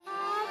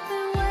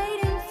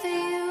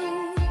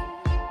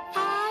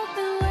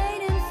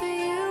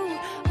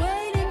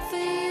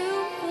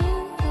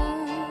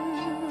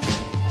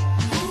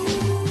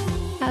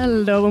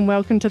Hello and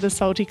welcome to the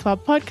Salty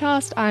Club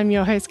podcast. I'm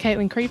your host,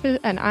 Caitlin Creeper,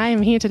 and I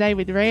am here today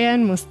with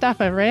Reyanne,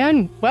 Mustafa.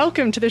 Reyanne,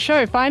 welcome to the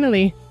show,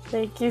 finally.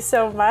 Thank you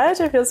so much.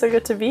 It feels so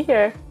good to be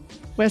here.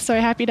 We're so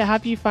happy to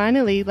have you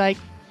finally.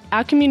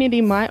 Our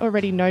community might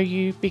already know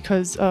you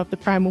because of the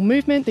primal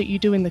movement that you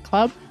do in the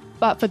club,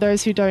 but for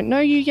those who don't know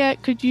you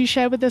yet, could you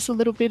share with us a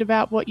little bit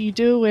about what you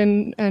do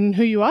and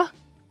who you are?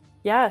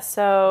 Yeah,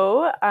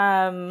 so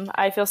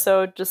I feel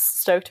so just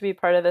stoked to be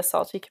part of the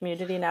Salty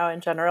community now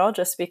in general,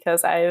 just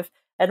because I've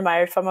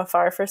admired from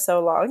afar for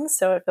so long.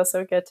 So it feels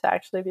so good to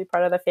actually be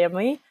part of the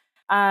family.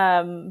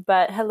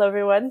 But hello,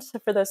 everyone. So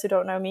for those who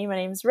don't know me, my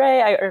name's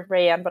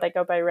Reyanne, but I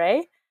go by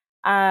Ray.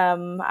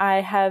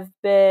 I have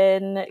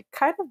been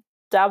kind of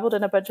dabbled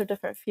in a bunch of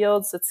different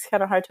fields. It's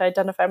kind of hard to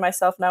identify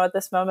myself now at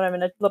this moment. I'm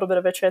in a little bit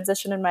of a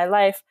transition in my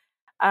life.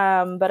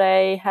 But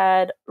I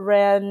had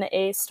ran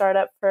a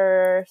startup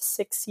for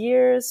 6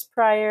 years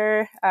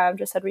prior,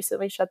 just had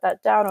recently shut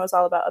that down. It was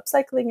all about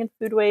upcycling and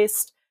food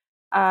waste.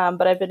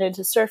 But I've been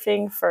into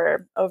surfing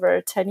for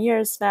over 10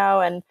 years now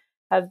and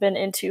have been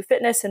into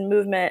fitness and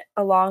movement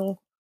along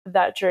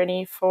that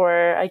journey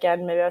for,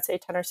 again, maybe I'd say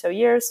 10 or so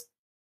years.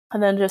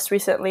 And then just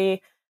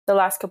recently, the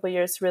last couple of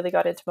years, really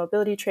got into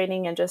mobility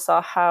training and just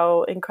saw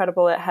how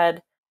incredible it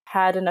had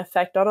an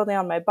effect not only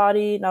on my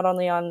body, not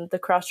only on the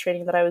cross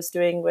training that I was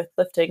doing with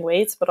lifting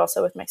weights, but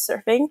also with my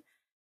surfing,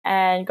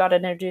 and got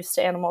introduced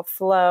to animal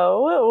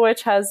flow,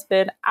 which has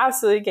been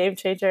absolutely a game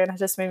changer and has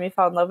just made me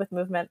fall in love with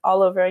movement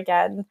all over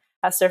again,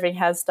 as surfing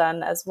has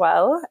done as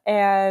well.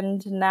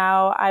 And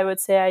now I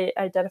would say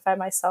I identify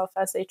myself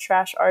as a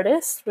trash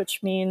artist,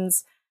 which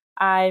means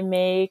I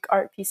make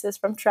art pieces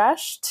from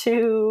trash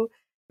to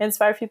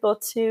inspire people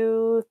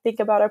to think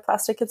about our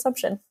plastic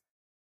consumption.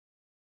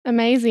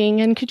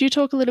 Amazing. And could you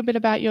talk a little bit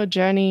about your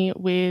journey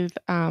with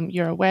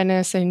your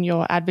awareness and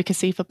your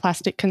advocacy for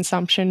plastic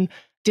consumption?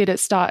 Did it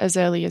start as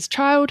early as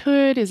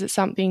childhood? Is it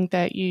something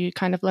that you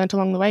kind of learnt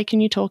along the way?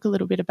 Can you talk a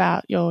little bit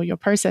about your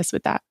process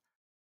with that?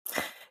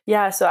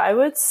 Yeah, so I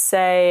would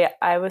say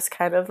I was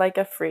kind of like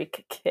a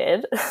freak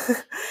kid.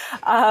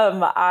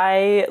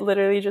 I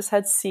literally just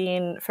had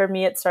seen, for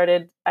me,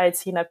 I'd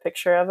seen a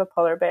picture of a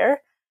polar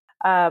bear.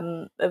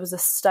 It was a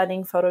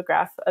stunning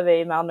photograph of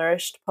a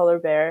malnourished polar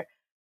bear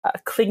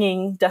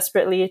clinging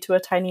desperately to a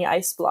tiny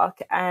ice block.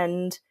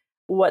 And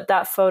what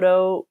that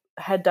photo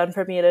had done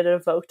for me, it had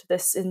evoked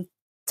this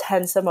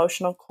intense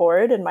emotional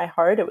chord in my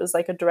heart. It was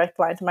like a direct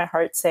line to my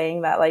heart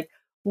saying that, like,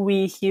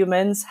 we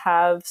humans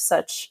have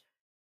such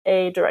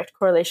a direct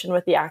correlation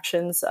with the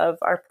actions of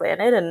our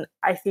planet. And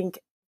I think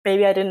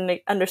maybe I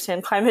didn't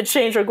understand climate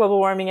change or global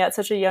warming at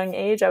such a young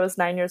age. I was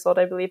 9 years old,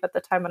 I believe, at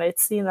the time when I'd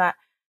seen that.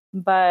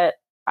 But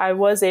I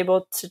was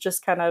able to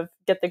just kind of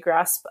get the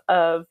grasp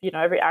of,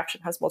 every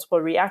action has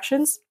multiple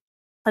reactions.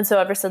 And so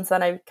ever since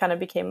then, I kind of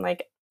became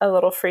like a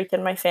little freak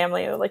in my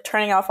family, like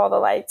turning off all the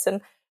lights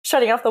and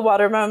shutting off the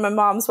water when my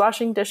mom's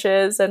washing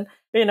dishes and,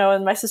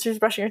 and my sister's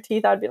brushing her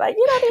teeth. I'd be like,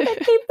 you don't need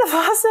to keep the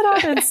faucet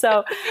on. And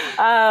so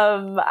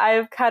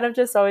I've kind of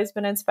just always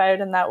been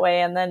inspired in that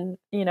way. And then,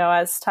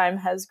 as time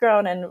has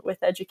grown and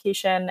with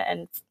education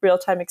and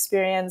real-time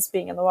experience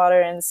being in the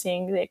water and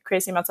seeing the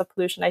crazy amounts of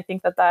pollution, I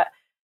think that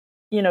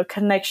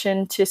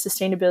connection to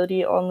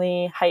sustainability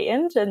only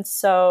heightened. And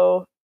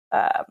so,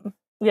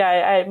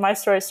 my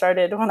story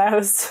started when I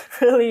was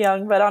really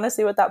young, but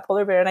honestly with that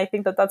polar bear. And I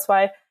think that that's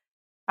why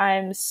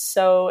I'm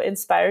so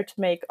inspired to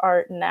make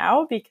art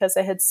now, because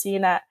I had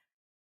seen at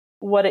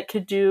what it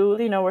could do.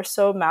 We're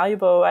so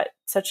malleable at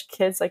such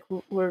kids, like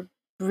we're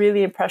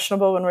really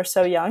impressionable when we're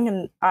so young.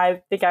 And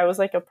I think I was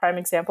like a prime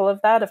example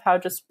of that, of how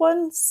just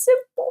one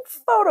simple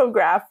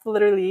photograph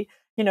literally,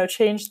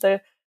 changed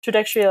the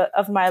trajectory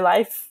of my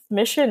life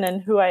mission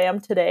and who I am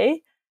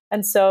today.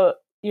 And so,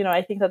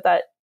 I think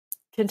that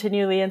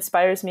continually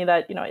inspires me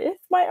that, if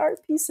my art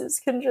pieces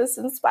can just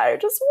inspire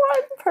just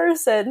one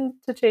person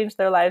to change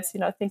their lives,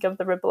 think of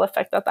the ripple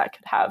effect that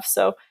could have.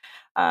 So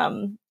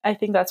I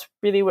think that's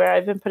really where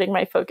I've been putting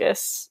my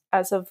focus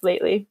as of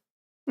lately.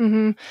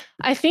 Mm-hmm.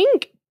 I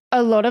think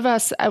a lot of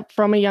us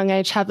from a young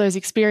age have those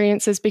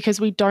experiences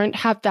because we don't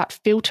have that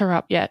filter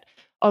up yet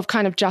of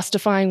kind of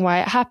justifying why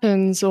it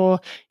happens, or,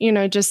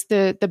 just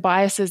the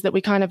biases that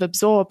we kind of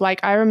absorb.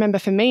 Like, I remember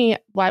for me,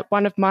 like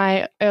one of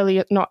my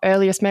not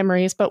earliest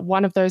memories, but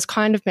one of those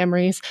kind of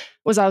memories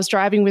was I was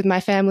driving with my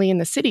family in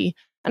the city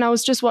and I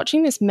was just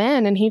watching this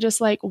man, and he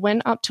just like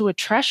went up to a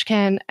trash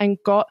can and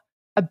got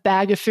a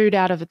bag of food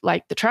out of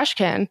like the trash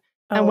can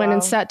and went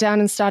and sat down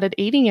and started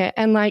eating it.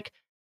 And like,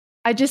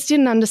 I just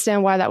didn't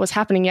understand why that was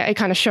happening yet. It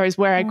kind of shows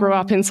where I grew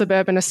up in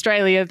suburban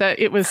Australia, that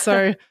it was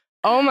so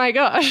oh my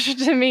gosh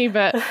to me.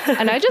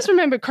 And I just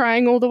remember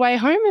crying all the way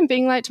home and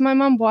being like to my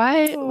mum,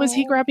 why was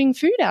he grabbing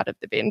food out of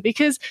the bin?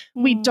 Because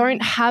we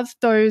don't have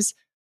those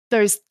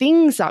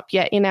things up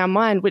yet in our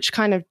mind, which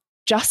kind of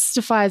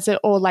justifies it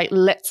or like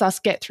lets us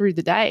get through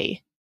the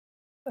day.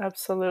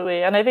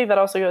 Absolutely. And I think that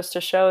also goes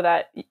to show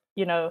that,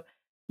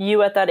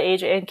 you at that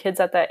age and kids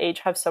at that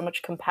age have so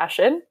much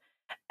compassion.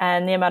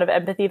 And the amount of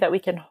empathy that we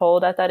can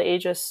hold at that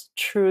age is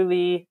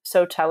truly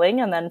so telling.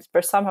 And then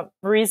for some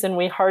reason,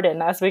 we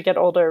harden as we get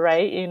older,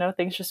 right?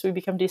 Things just, we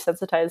become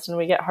desensitized and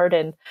we get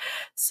hardened.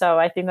 So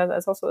I think that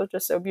that's also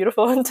just so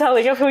beautiful and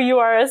telling of who you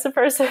are as a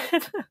person.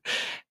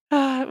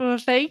 Well,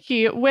 thank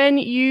you. When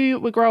you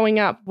were growing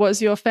up,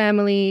 was your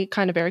family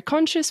kind of very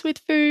conscious with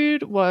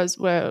food? Was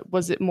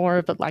it more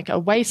of a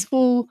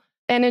wasteful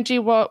energy?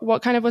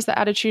 What kind of was the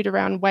attitude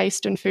around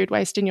waste and food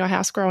waste in your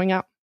house growing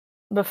up?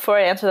 Before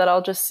I answer that,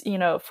 I'll just,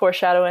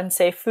 foreshadow and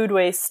say food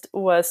waste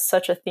was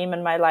such a theme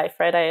in my life,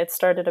 right? I had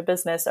started a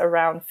business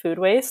around food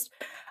waste.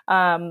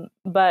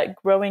 But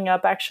growing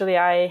up, actually,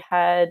 I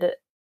had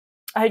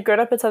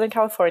grown up in Southern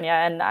California,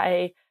 and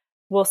I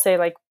will say,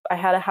 I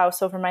had a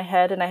house over my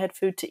head and I had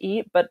food to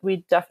eat, but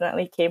we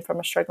definitely came from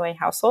a struggling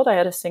household. I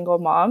had a single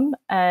mom,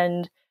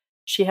 and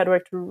she had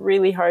worked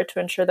really hard to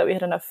ensure that we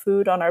had enough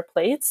food on our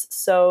plates.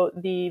 So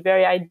the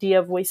very idea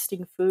of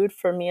wasting food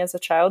for me as a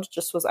child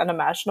just was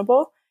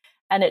unimaginable.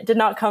 And it did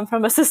not come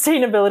from a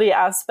sustainability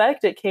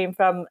aspect. It came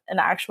from an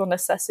actual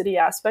necessity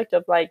aspect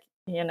of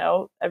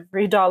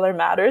every dollar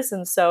matters.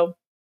 And so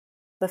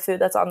the food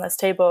that's on this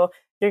table,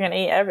 you're going to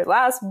eat every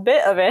last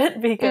bit of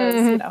it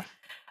because,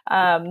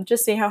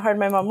 just seeing how hard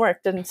my mom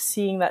worked and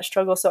seeing that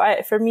struggle. So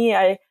for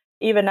me,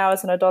 even now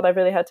as an adult, I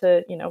really had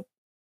to,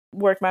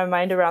 work my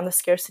mind around the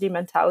scarcity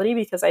mentality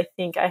because I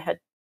think I had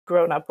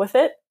grown up with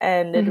it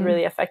and it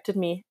really affected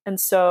me. And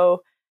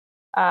so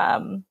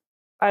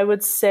I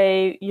would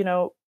say,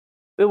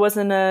 it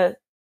wasn't a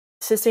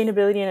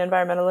sustainability and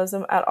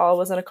environmentalism at all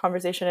wasn't a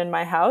conversation in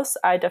my house.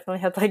 I definitely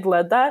had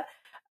led that.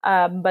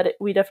 But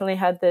we definitely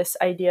had this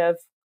idea of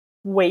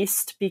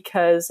waste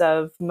because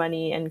of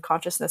money and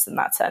consciousness in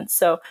that sense.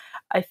 So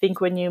I think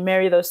when you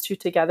marry those two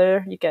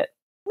together, you get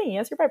me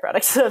as your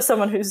byproduct. So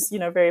someone who's,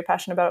 very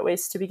passionate about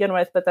waste to begin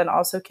with, but then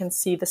also can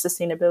see the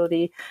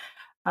sustainability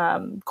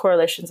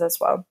correlations as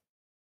well.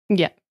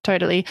 Yeah,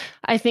 totally.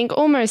 I think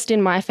almost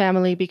in my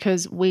family,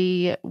 because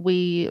we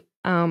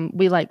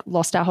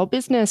lost our whole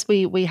business.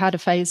 We had a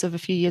phase of a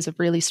few years of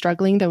really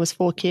struggling. There was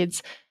 4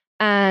 kids.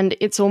 And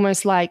it's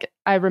almost like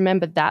I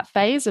remember that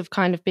phase of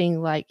kind of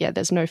being yeah,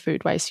 there's no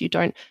food waste, you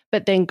don't.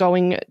 But then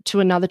going to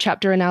another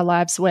chapter in our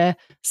lives where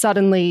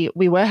suddenly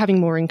we were having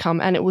more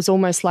income, and it was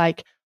almost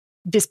like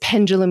this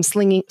pendulum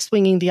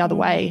swinging the other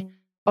way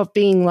of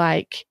being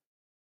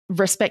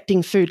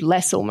respecting food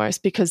less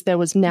almost, because there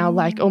was now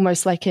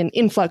almost an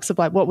influx of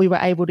what we were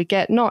able to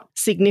get, not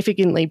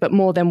significantly, but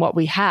more than what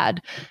we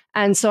had.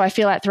 And so I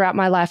feel like throughout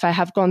my life, I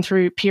have gone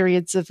through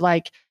periods of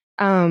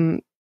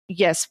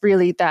yes,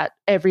 really that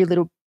every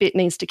little bit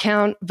needs to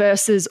count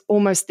versus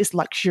almost this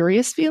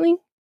luxurious feeling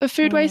of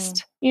food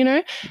waste,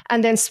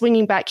 and then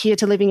swinging back here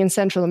to living in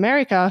Central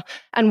America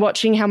and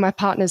watching how my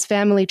partner's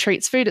family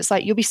treats food. It's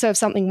you'll be served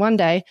something one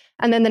day,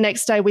 and then the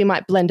next day we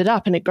might blend it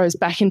up and it goes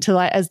back into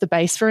as the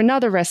base for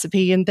another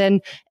recipe. And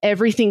then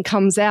everything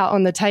comes out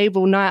on the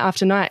table night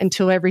after night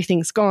until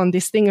everything's gone.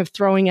 This thing of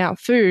throwing out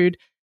food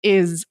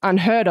is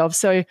unheard of.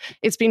 So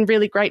it's been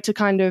really great to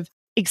kind of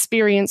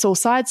experience all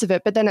sides of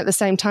it. But then at the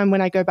same time,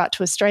 when I go back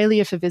to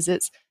Australia for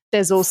visits,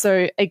 there's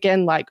also,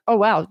 again, oh,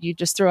 wow, you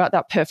just threw out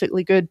that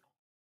perfectly good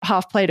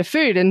half plate of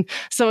food. And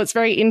so it's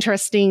very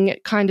interesting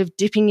kind of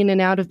dipping in and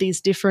out of these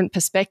different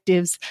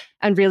perspectives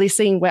and really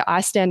seeing where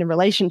I stand in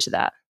relation to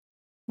that.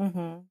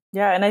 Mm-hmm.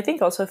 Yeah. And I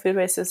think also food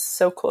waste is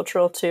so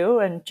cultural too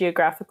and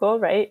geographical,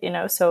 right?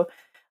 So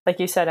like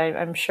you said,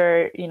 I'm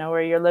sure,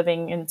 where you're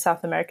living in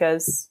South America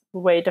is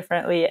way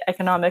differently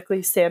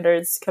economically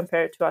standards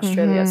compared to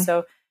Australia.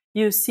 So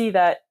you see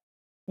that,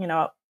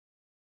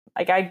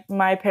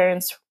 my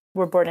parents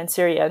were born in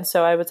Syria. And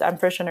so I'm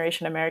first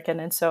generation American.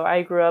 And so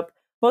I grew up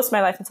most of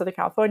my life in Southern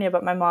California,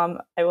 but my mom,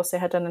 I will say,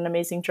 had done an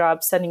amazing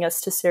job sending us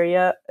to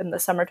Syria in the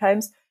summer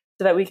times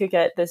so that we could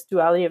get this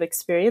duality of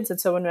experience. And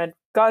so when we had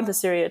gone to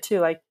Syria too,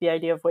 the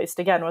idea of waste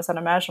again was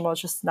unimaginable. It's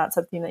just not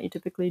something that you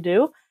typically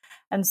do.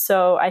 And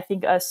so I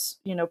think us,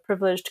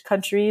 privileged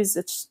countries,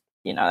 it's,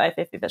 I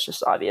think that's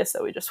just obvious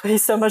that we just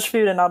waste so much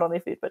food, and not only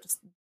food, but just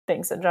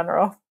things in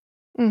general.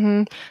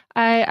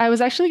 I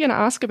was actually going to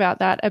ask about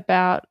that,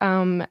 about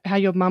how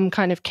your mum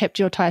kind of kept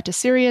your tie to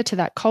Syria, to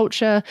that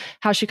culture,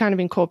 how she kind of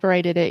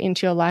incorporated it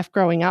into your life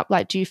growing up.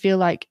 Do you feel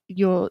like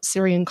your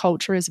Syrian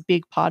culture is a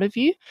big part of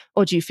you,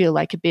 or do you feel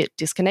a bit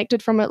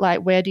disconnected from it?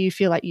 Where do you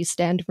feel you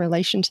stand in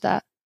relation to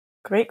that?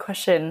 Great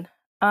question.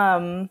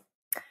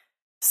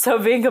 So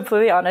being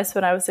completely honest,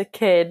 when I was a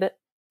kid,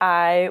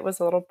 I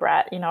was a little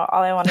brat.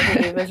 All I wanted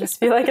to do was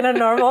just be like a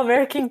normal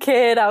American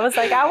kid. I was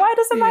like, why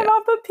doesn't my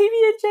mom put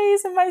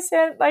PB&Js in my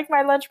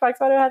lunchbox?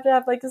 Why do I have to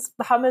have this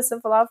hummus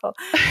and falafel?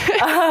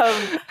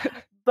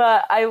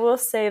 But I will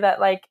say that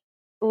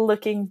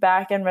looking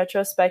back in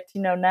retrospect,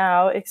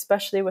 now,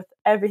 especially with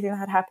everything that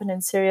had happened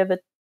in Syria, the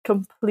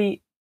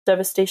complete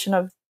devastation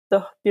of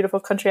the beautiful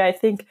country, I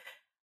think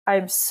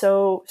I'm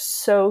so,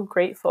 so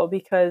grateful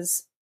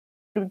because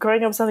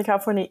growing up in Southern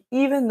California,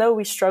 even though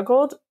we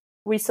struggled,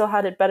 we still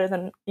had it better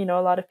than, a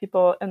lot of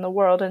people in the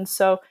world. And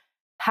so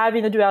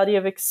having the duality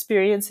of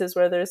experiences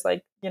where there's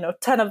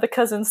 10 of the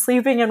cousins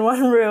sleeping in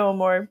one room,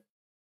 or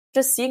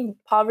just seeing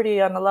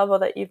poverty on a level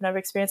that you've never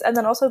experienced, and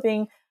then also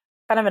being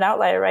kind of an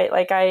outlier, right?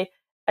 Like I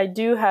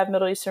do have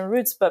Middle Eastern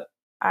roots, but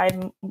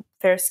I'm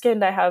fair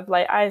skinned, I have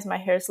light eyes, my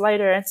hair is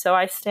lighter, and so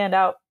I stand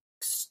out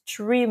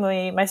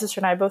extremely. My sister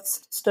and I both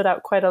stood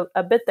out quite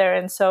a bit there,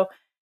 and so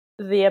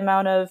the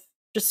amount of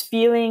just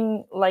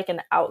feeling like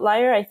an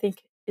outlier, I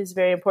think, is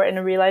very important,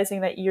 and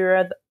realizing that you're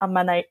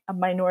a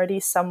minority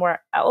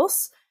somewhere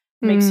else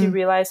makes you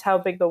realize how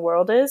big the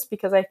world is.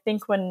 Because I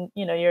think when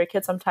you're a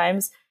kid,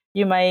 sometimes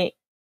you might,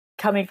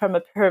 coming from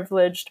a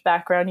privileged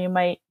background, you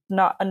might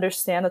not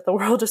understand that the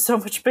world is so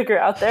much bigger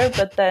out there.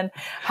 But then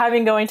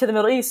having going to the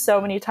Middle East so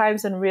many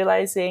times and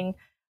realizing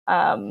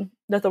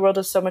that the world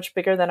is so much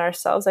bigger than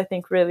ourselves, I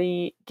think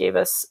really gave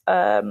us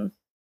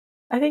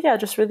I think, yeah,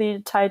 just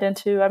really tied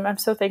into, I'm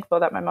so thankful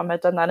that my mom had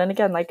done that. And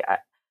again, like,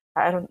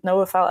 I don't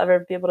know if I'll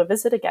ever be able to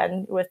visit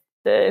again with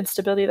the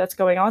instability that's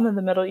going on in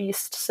the Middle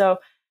East. So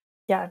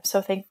yeah, I'm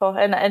so thankful.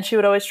 And she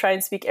would always try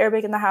and speak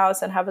Arabic in the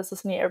house and have us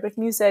listen to Arabic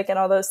music and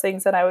all those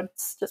things. And I would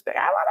just be like,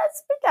 I want to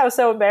speak. I was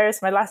so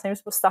embarrassed. My last name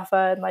is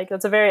Mustafa, and like,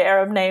 that's a very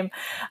Arab name.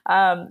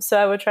 So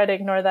I would try to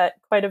ignore that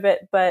quite a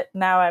bit. But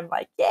now I'm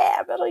like,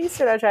 yeah, Middle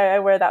Eastern. I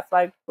wear that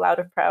flag loud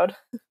and proud.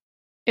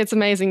 It's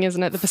amazing,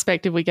 isn't it? The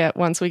perspective we get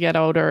once we get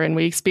older and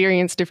we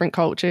experience different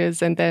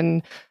cultures, and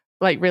then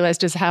like realize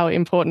just how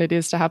important it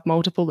is to have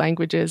multiple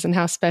languages and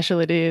how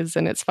special it is.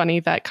 And it's funny,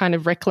 that kind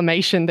of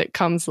reclamation that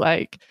comes,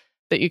 like,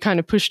 that you kind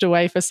of pushed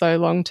away for so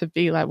long, to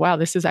be like, wow,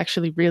 this is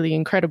actually really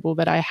incredible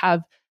that I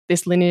have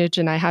this lineage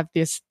and I have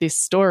this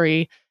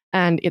story,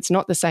 and it's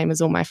not the same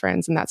as all my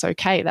friends, and that's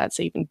okay.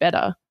 That's even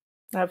better.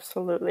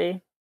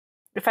 Absolutely.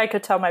 If I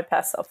could tell my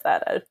past self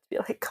that, I'd be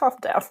like, calm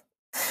down.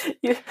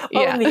 You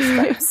own these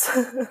stripes.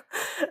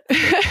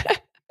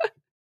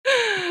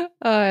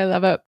 Oh, I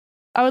love it.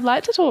 I would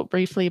like to talk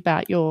briefly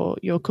about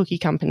your cookie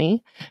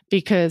company,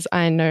 because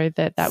I know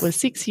that was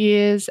 6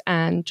 years,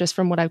 and just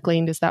from what I've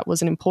gleaned is that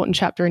was an important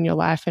chapter in your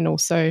life, and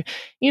also,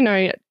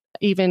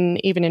 even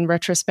in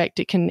retrospect,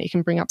 it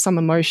can bring up some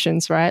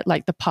emotions, right?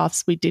 Like the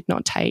paths we did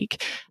not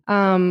take.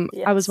 Yes.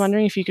 I was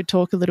wondering if you could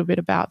talk a little bit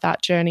about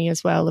that journey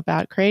as well,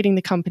 about creating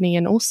the company,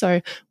 and also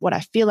what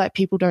I feel like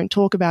people don't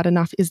talk about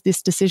enough is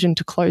this decision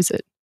to close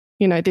it.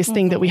 This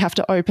thing that we have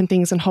to open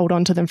things and hold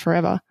on to them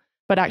forever,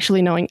 but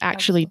actually knowing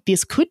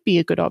this could be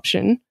a good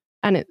option,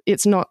 and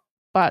it's not,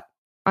 but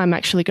I'm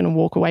actually going to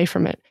walk away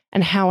from it,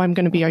 and how I'm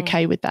going to be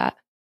okay with that.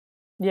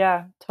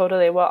 Yeah,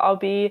 totally. Well,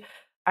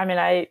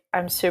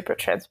 I'm super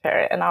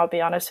transparent, and I'll be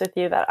honest with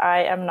you that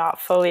I am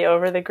not fully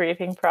over the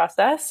grieving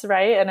process,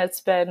 right? And it's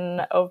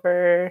been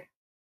over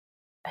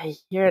a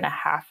year and a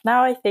half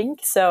now, I think.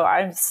 So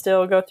I'm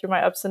still go through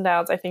my ups and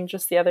downs. I think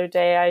just the other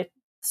day I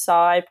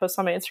posted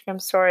on my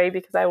Instagram story,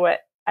 because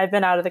I've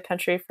been out of the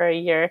country for a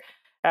year,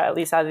 at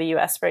least out of the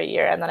US for a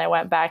year. And then I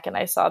went back and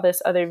I saw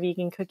this other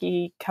vegan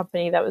cookie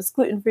company that was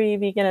gluten-free,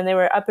 vegan, and they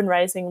were up and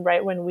rising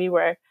right when we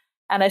were.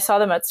 And I saw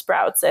them at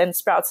Sprouts, and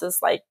Sprouts is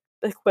like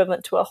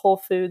equivalent to a Whole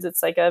Foods.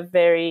 It's like a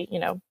very,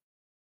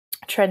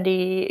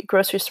 trendy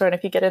grocery store. And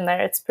if you get in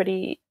there,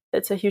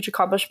 it's a huge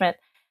accomplishment.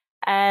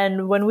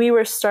 And when we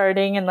were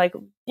starting, and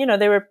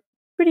they were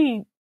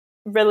pretty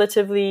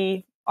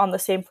relatively on the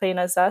same plane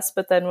as us.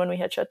 But then when we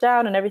had shut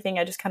down and everything,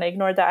 I just kind of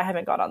ignored that. I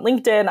haven't gone on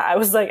LinkedIn. I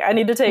was like, I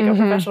need to take a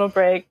professional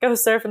break, go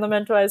surf in the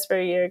Mentawais for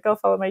a year, go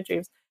follow my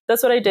dreams.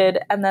 That's what I did.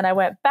 And then I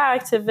went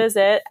back to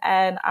visit,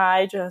 and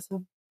I just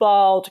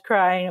bawled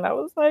crying, and I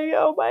was like,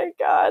 oh my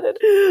God. And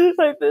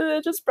like,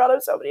 it just brought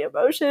up so many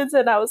emotions.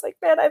 And I was like,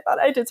 man, I thought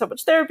I did so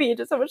much therapy,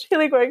 did so much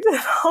healing work, and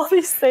all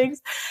these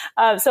things.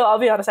 So I'll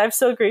be honest, I'm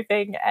still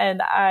grieving,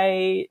 and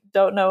I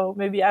don't know,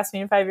 maybe ask me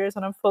in 5 years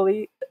when I'm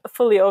fully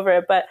over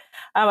it. But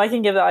I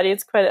can give the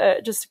audience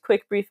just a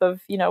quick brief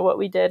of, what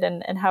we did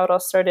and how it all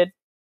started.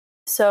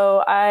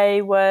 So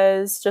I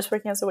was just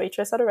working as a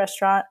waitress at a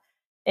restaurant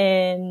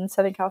in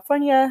Southern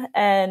California,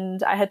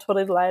 and I had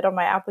totally lied on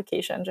my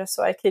application just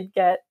so I could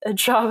get a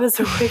job as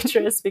a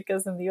waitress,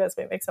 because in the US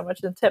we make so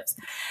much in tips,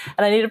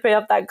 and I need to pay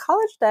up that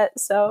college debt,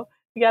 so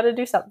we got to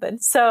do something.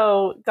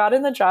 So got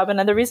in the job, and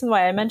then the reason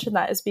why I mentioned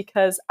that is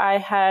because I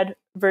had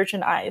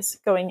virgin eyes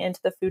going into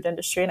the food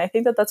industry, and I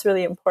think that that's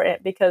really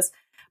important, because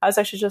I was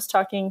actually just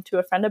talking to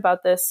a friend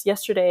about this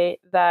yesterday,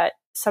 that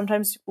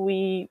sometimes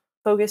we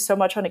focus so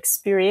much on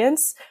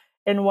experience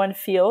in one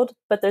field,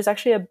 but there's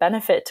actually a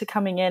benefit to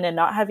coming in and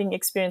not having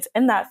experience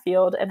in that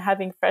field and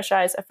having fresh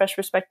eyes, a fresh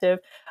perspective.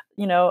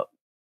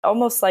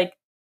 Almost like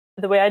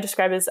the way I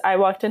describe it is, I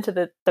walked into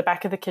the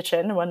back of the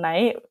kitchen one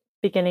night,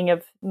 beginning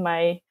of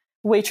my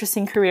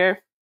waitressing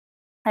career,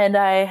 and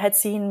I had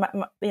seen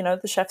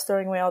the chefs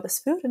throwing away all this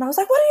food, and I was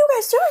like, what are you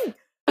guys doing?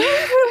 Why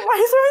are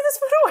you throwing this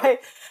food away?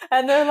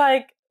 And they're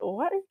like,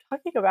 what are you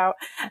talking about?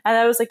 And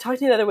I was like talking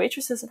to the other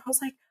waitresses, and I was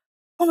like,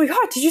 oh my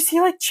God, did you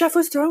see Chef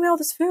was throwing away all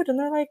this food? And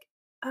they're like,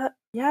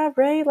 yeah,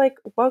 Ray,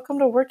 welcome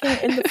to working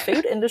in the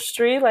food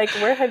industry.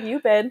 Where have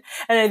you been?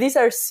 And these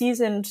are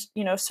seasoned,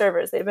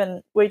 servers. They've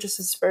been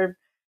waitresses for,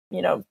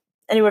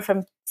 anywhere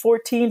from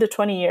 14 to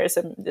 20 years.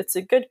 And it's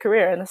a good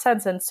career in a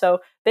sense. And so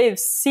they've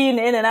seen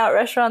in and out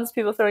restaurants,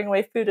 people throwing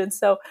away food. And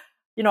so,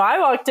 I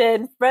walked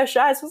in, fresh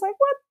eyes, was like,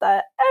 what the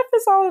F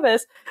is all of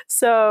this?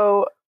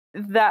 So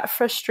that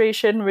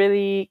frustration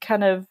really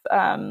kind of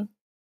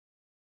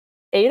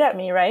ate at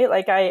me, right?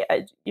 Like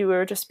you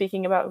were just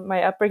speaking about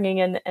my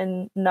upbringing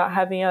and not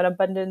having an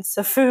abundance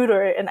of food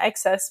or an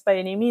excess by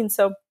any means.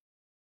 So,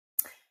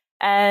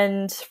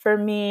 and for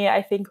me,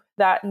 I think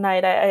that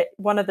night,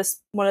 one of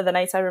the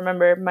nights I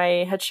remember,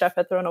 my head chef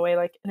had thrown away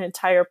like an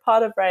entire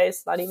pot of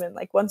rice, not even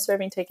like one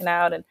serving taken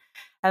out, and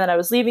then I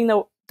was leaving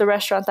the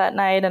restaurant that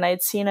night, and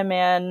I'd seen a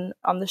man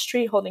on the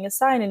street holding a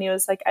sign, and he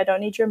was like, "I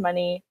don't need your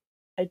money,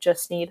 I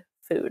just need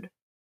food."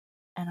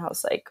 And I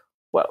was like,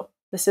 "Whoa,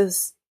 this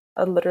is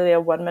literally a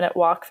 1-minute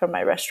walk from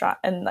my restaurant,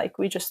 and like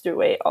we just threw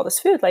away all this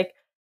food. Like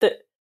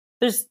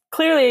there's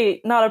clearly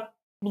not a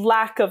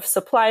lack of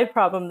supply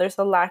problem, there's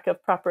a lack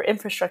of proper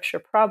infrastructure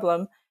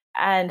problem.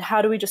 And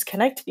how do we just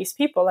connect to these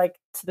people, like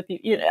to the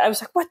people?" I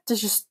was like, what?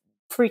 Just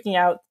freaking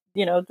out.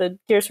 The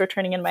gears were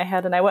turning in my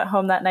head, and I went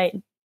home that night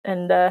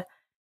and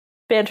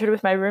bantered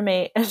with my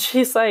roommate, and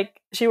she's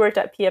like, she worked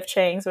at PF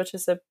Chang's, which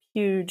is a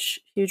huge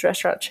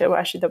restaurant chain, well,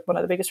 actually one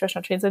of the biggest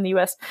restaurant chains in the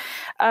US.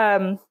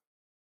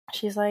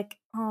 She's like,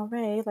 "Oh,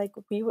 Ray, like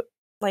we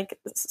like,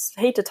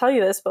 hate to tell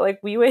you this, but like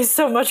we waste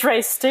so much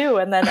rice too."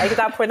 And then like, at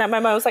that point, my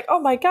mind was like,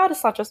 "Oh my God,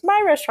 it's not just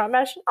my restaurant.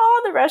 Imagine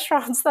all the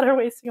restaurants that are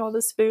wasting all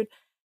this food."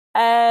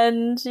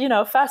 And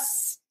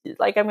fast,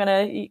 like I'm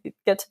gonna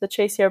get to the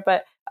chase here,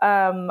 but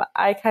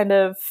I kind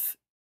of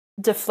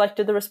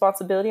deflected the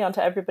responsibility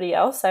onto everybody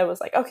else. I was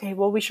like, okay,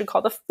 well, we should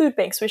call the food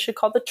banks, we should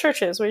call the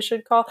churches, we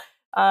should call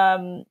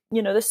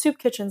the soup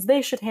kitchens,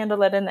 they should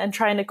handle it, and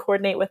trying to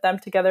coordinate with them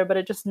together, but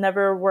it just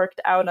never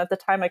worked out. And at the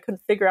time I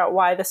couldn't figure out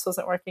why this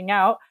wasn't working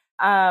out.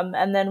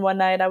 And then one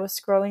night I was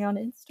scrolling on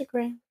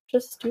Instagram,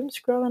 just doom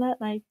scrolling at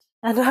night,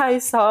 and I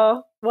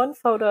saw one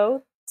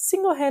photo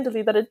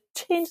single-handedly that had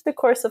changed the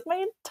course of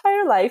my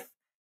entire life.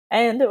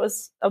 And it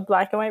was a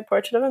black and white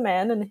portrait of a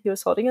man, and he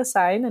was holding a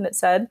sign, and it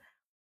said,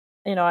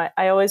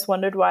 I always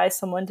wondered why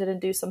someone didn't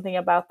do something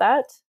about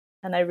that.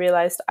 And I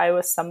realized I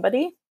was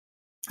somebody.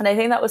 And I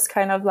think that was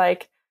kind of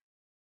like,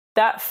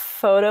 that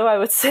photo, I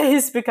would say,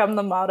 has become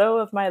the motto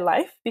of my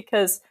life,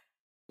 because,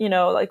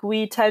 like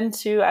we tend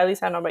to, at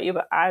least I don't know about you,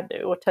 but I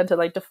do tend to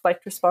like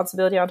deflect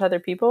responsibility onto other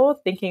people,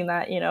 thinking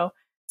that,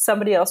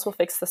 somebody else will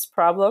fix this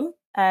problem.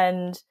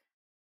 And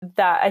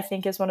that, I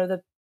think, is one of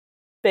the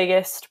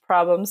biggest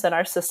problems in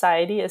our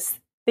society, is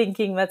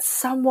thinking that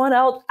someone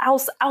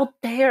else out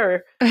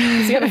there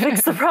is going to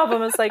fix the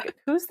problem. It's like,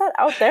 who's that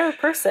out there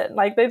person?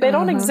 Like they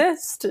don't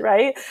exist,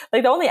 right?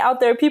 Like the only out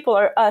there people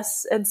are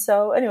us. And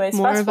so anyways,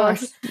 more fast of forward,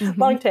 us.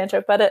 long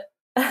tangent, but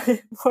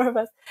more of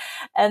us.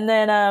 And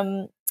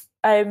then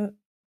I'm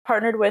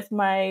partnered with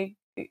my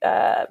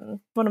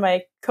one of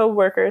my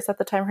co-workers at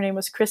the time. Her name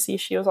was Chrissy.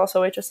 She was also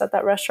a waitress at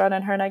that restaurant,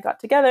 and her and I got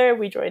together.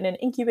 We joined an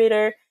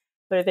incubator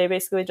where they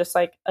basically just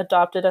like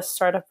adopted us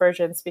startup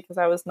versions, because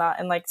I was not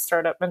in like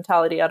startup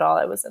mentality at all.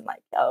 I was in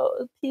like,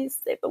 oh, peace,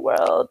 save the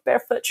world,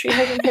 barefoot, tree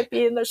hugging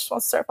hippie, and they just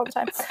want to start all the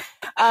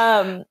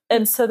time.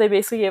 And so they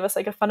basically gave us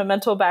like a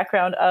fundamental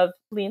background of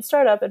lean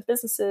startup and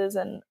businesses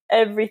and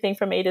everything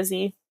from A to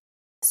Z.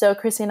 So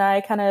Chrissy and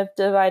I kind of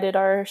divided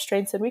our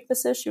strengths and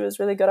weaknesses. She was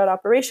really good at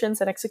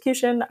operations and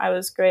execution. I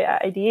was great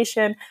at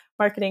ideation,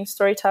 marketing,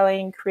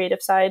 storytelling,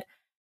 creative side.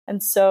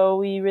 And so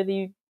we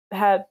really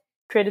had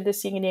created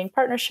this yin and yang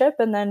partnership.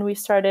 And then we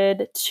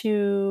started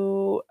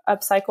to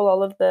upcycle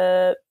all of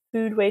the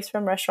food waste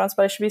from restaurants,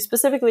 but I should be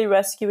specifically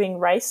rescuing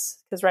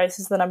rice, because rice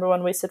is the number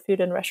one wasted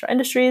food in restaurant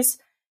industries.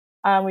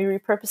 We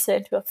repurposed it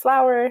into a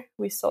flour.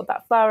 We sold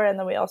that flour, and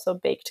then we also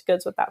baked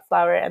goods with that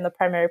flour. And the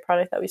primary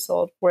product that we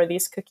sold were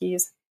these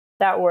cookies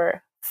that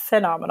were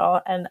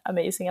phenomenal and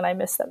amazing, and I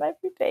miss them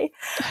every day.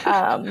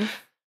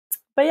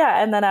 But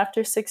yeah, and then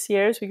after 6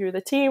 years, we grew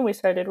the team. We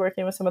started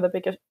working with some of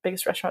the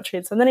biggest restaurant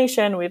chains in the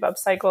nation. We've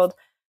upcycled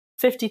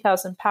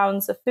 50,000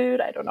 pounds of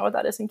food. I don't know what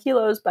that is in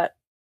kilos, but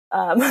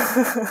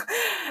wow.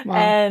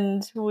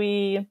 And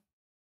we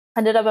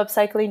ended up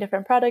upcycling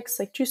different products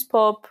like juice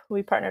pulp.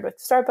 We partnered with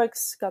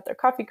Starbucks, got their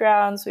coffee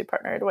grounds. We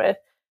partnered with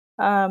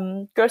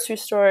grocery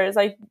stores.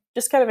 I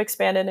just kind of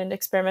expanded and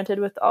experimented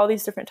with all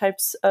these different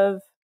types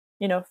of,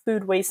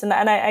 food waste. And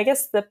I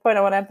guess the point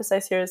I want to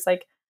emphasize here is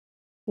like,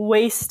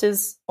 waste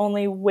is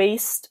only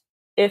waste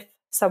if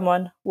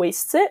someone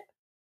wastes it,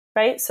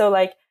 right? So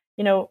like,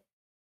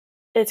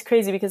 it's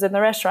crazy because in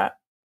the restaurant,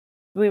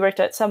 we worked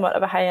at somewhat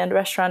of a high-end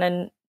restaurant,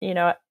 and,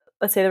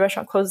 let's say the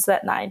restaurant closes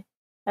at 9.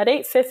 At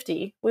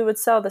 8:50, we would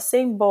sell the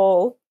same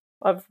bowl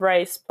of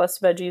rice plus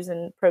veggies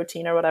and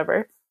protein or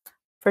whatever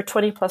for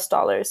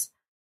 $20+.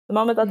 The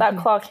moment that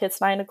clock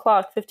hits 9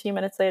 o'clock, 15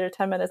 minutes later,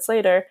 10 minutes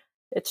later,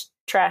 it's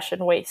trash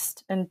and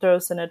waste and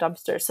throws in a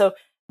dumpster. So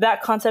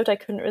that concept I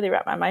couldn't really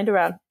wrap my mind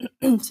around.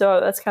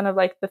 So that's kind of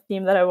like the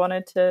theme that I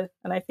wanted to,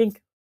 and I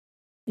think,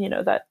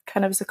 that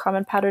kind of is a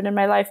common pattern in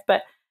my life.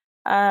 But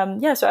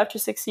so after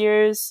 6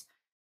 years,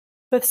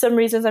 with some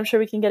reasons I'm sure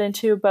we can get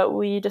into, but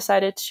we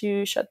decided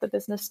to shut the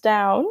business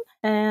down.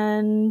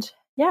 And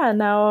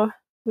now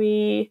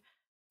we,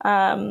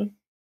 that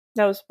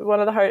was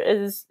one of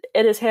the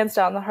it is hands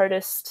down the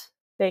hardest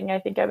thing I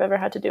think I've ever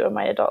had to do in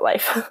my adult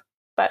life.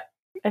 But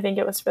I think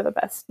it was for the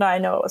best. No, I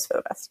know it was for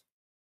the best.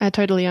 I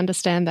totally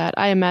understand that.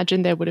 I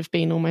imagine there would have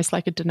been almost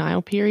like a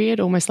denial period,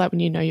 almost like when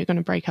you know you're going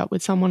to break up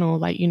with someone, or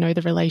like, you know,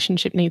 the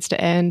relationship needs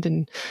to end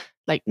and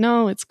like,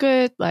 no, it's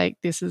good. Like,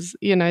 this is,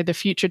 you know, the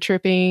future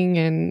tripping,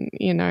 and,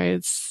 you know,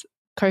 it's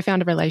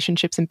co-founder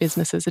relationships and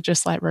businesses are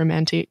just like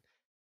romantic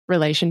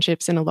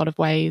relationships in a lot of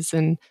ways.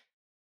 And,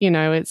 you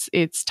know,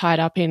 it's tied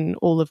up in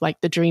all of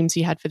like the dreams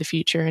you had for the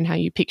future and how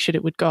you pictured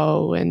it would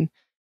go. And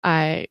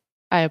I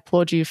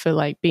applaud you for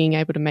like being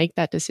able to make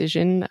that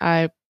decision.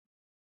 I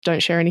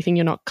don't share anything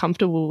you're not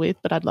comfortable with,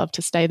 but I'd love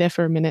to stay there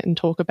for a minute and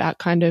talk about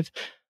kind of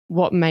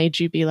what made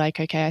you be like,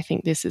 okay, I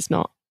think this is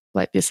not,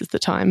 like, this is the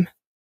time.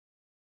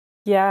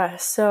 Yeah.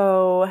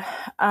 So,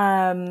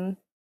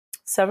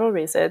 several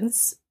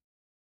reasons.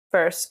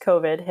 First,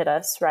 COVID hit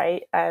us,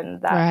 right?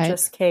 And that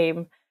just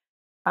came,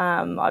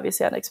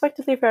 obviously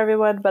unexpectedly for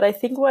everyone. But I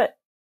think what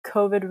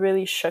COVID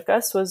really shook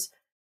us was,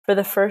 for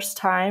the first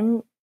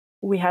time,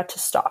 we had to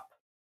stop,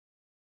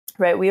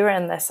 right? We were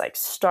in this like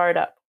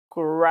startup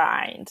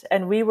grind,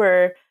 and we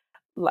were,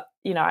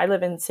 you know, I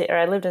lived in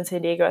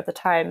San Diego at the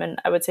time, and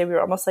I would say we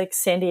were almost like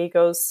San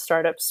Diego's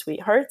startup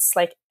sweethearts.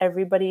 Like,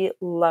 everybody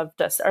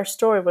loved us. Our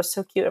story was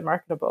so cute and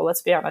marketable.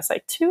 Let's be honest,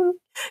 like two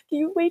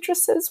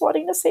waitresses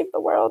wanting to save the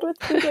world with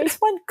food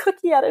waste, one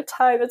cookie at a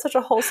time. It's such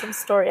a wholesome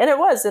story, and it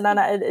was, and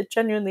it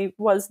genuinely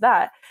was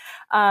that.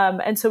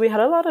 And so we had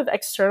a lot of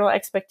external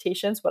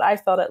expectations, what I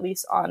felt at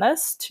least, on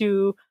us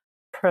to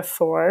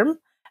perform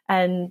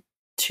and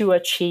to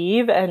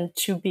achieve and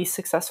to be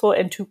successful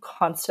and to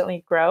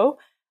constantly grow.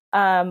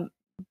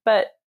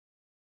 But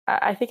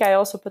I think I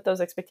also put those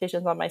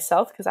expectations on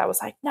myself, because I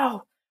was like,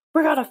 no,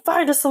 we're going to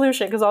find a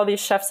solution, because all these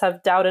chefs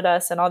have doubted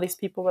us, and all these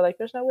people were like,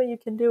 there's no way you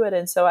can do it.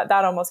 And so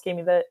that almost gave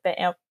me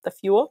the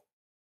fuel.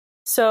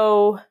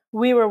 So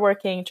we were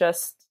working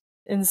just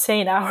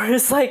insane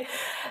hours. Like,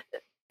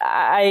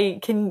 I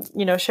can,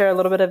 you know, share a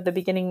little bit of the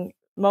beginning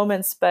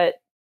moments, but,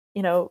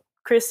 you know,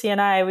 Christy and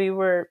I, we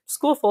were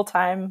school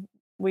full-time.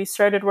 We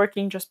started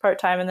working just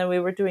part-time, and then we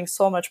were doing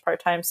so much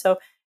part-time. So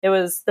it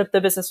was,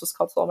 the business was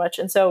called So Much.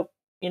 And so,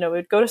 you know,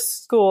 we'd go to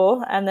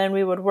school, and then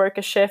we would work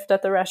a shift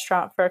at the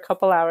restaurant for a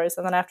couple hours.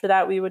 And then after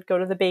that, we would go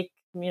to the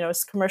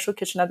commercial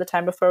kitchen at the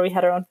time, before we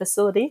had our own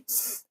facility.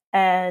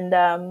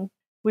 And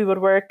we would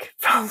work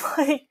from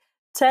like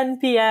 10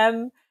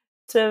 p.m.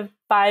 to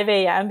 5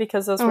 a.m.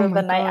 because those were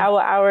the night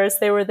hours.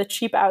 They were the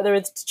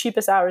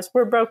cheapest hours.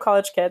 We're broke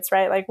college kids,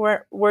 right? Like,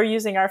 we're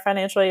using our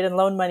financial aid and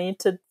loan money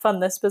to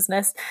fund this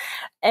business.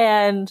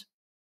 And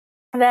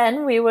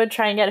then we would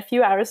try and get a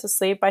few hours of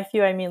sleep. By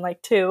few, I mean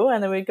like 2.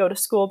 And then we'd go to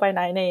school by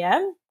 9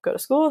 a.m., go to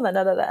school, and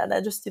then and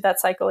then just do that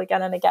cycle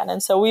again and again.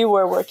 And so we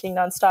were working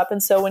nonstop.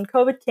 And so when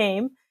COVID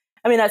came,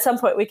 I mean, at some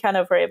point we kind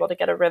of were able to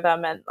get a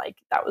rhythm, and like,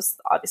 that was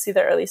obviously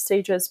the early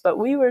stages, but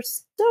we were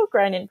still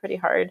grinding pretty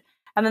hard.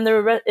 And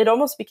then it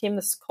almost became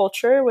this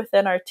culture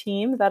within our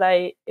team that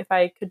if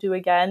I could do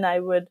again, I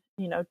would,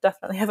 you know,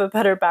 definitely have a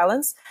better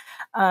balance.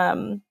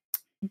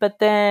 But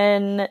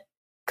then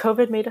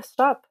COVID made us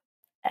stop.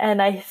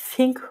 And I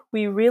think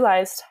we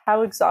realized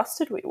how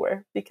exhausted we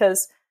were,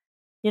 because,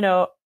 you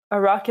know, a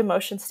rock in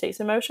motion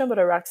stays in motion, but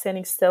a rock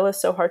standing still is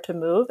so hard to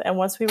move. And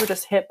once we were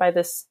just hit by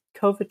this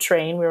COVID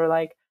train, we were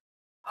like,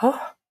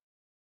 oh,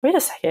 wait a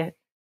second.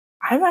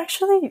 I'm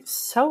actually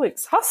so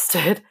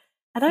exhausted,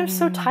 and I'm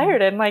so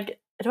tired. And like,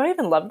 do I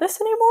even love this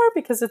anymore?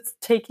 Because it's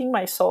taking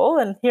my soul.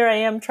 And here I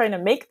am trying to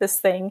make this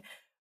thing.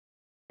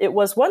 It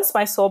was once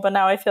my soul, but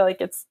now I feel like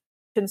it's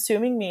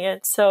consuming me.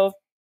 And so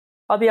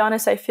I'll be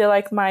honest, I feel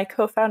like my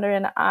co-founder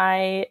and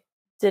I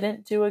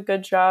didn't do a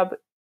good job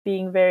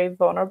being very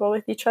vulnerable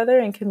with each other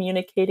and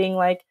communicating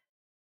like,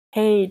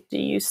 hey, do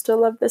you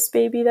still love this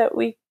baby that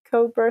we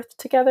co-birthed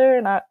together?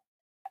 And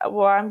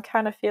I'm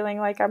kind of feeling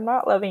like I'm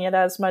not loving it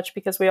as much,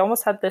 because we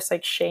almost had this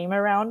like shame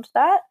around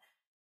that.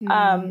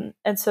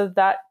 And so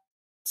that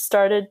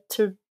started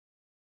to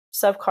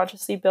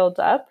subconsciously build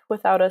up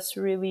without us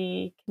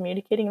really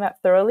communicating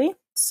that thoroughly.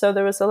 So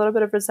there was a little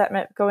bit of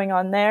resentment going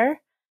on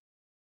there.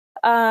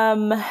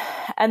 And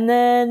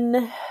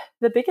then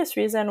the biggest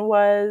reason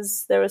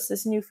was there was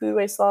this new food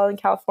waste law in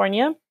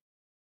California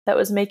that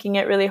was making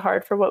it really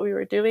hard for what we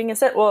were doing.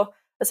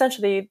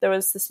 Essentially, there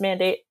was this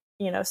mandate,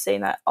 you know,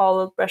 saying that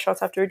all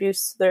restaurants have to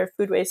reduce their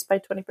food waste by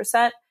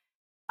 20%.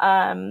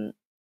 And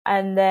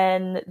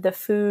then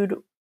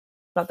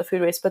not the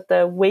food waste, but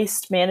the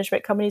waste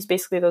management companies,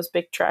 basically those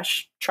big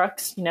trash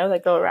trucks, you know,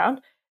 that go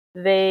around,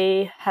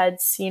 they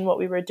had seen what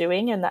we were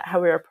doing and that how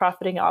we were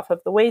profiting off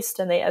of the waste.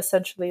 And they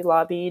essentially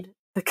lobbied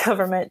the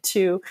government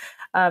to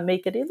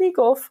make it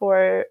illegal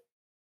for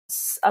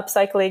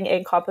upcycling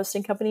and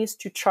composting companies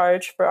to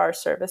charge for our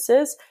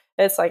services.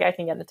 It's like, I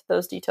can get into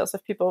those details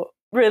if people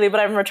really, but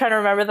I'm trying to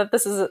remember that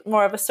this is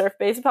more of a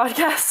surf-based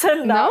podcast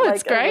and not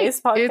like a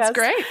waste podcast. It's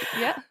great.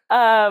 Yeah.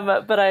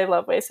 But I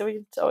love waste, so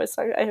we always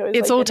talk.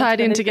 It's all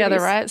tied in together,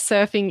 right?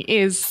 Surfing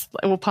is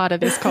part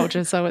of this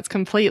culture, so it's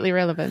completely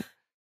relevant.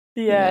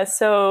 Yeah.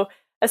 So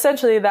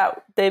essentially,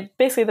 the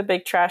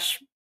big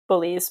trash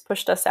bullies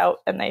pushed us out,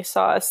 and they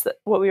saw us,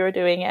 what we were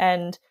doing.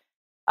 And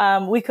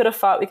we could have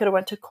fought, we could have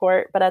went to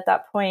court. But at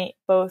that point,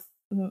 both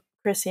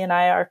Chrissy and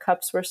I, our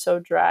cups were so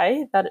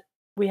dry that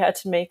we had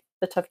to make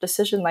the tough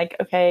decision. Like,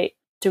 okay,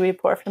 do we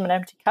pour from an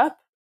empty cup?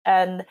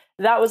 And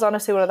that was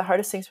honestly one of the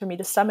hardest things for me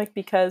to stomach,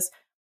 because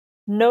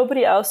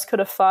nobody else could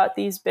have fought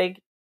these big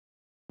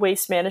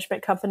waste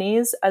management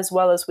companies as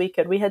well as we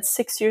could. We had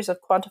 6 years of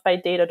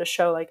quantified data to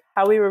show like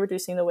how we were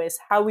reducing the waste,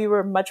 how we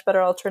were a much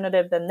better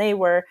alternative than they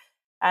were,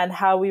 and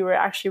how we were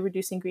actually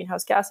reducing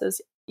greenhouse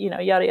gases,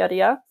 yada, yada,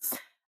 yada.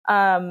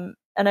 And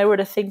I were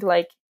to think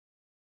like,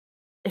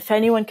 if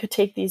anyone could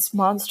take these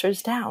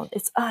monsters down,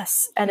 it's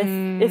us.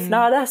 And if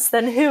not us,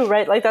 then who,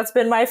 right? Like, that's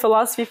been my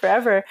philosophy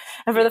forever.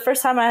 And for the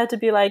first time, I had to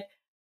be like,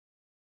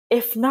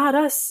 if not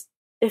us,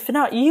 if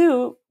not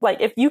you, like,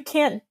 if you're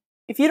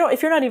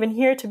not even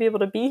here to be able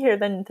to be here,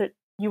 then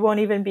you won't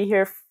even be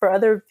here for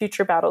other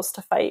future battles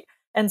to fight.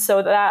 And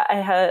so that I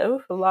had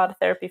a lot of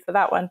therapy for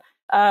that one,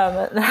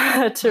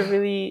 to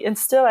really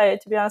instill.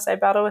 To be honest, I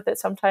battle with it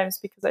sometimes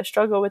because I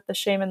struggle with the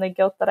shame and the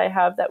guilt that I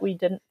have that we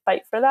didn't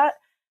fight for that.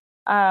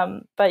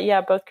 But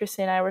yeah, both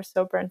Chrissy and I were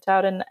so burnt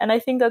out. And I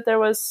think that there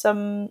was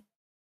some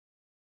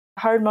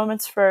hard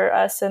moments for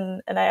us.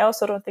 And I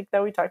also don't think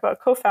that we talk about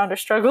co-founder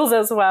struggles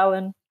as well.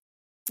 And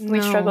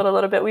we struggled a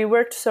little bit. We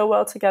worked so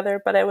well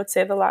together, but I would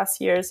say the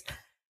last years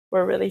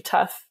were really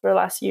tough. The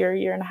last year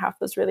and a half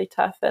was really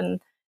tough.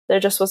 And there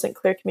just wasn't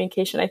clear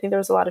communication. I think there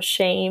was a lot of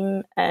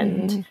shame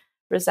and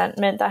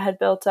resentment that had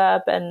built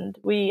up. And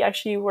we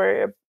actually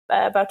were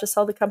about to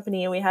sell the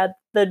company, and we had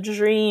the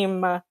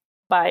dream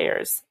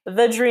buyers.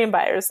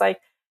 Like,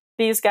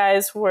 these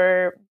guys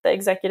were the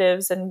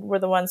executives and were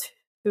the ones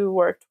who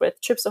worked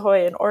with Chips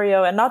Ahoy and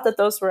Oreo. And not that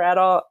those were at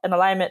all in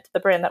alignment to the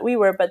brand that we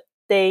were, but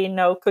they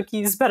know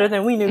cookies better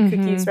than we knew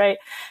cookies, right?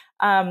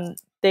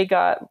 They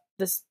got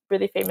this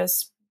really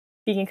famous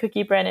vegan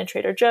cookie brand in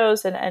Trader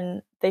Joe's,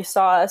 and they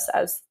saw us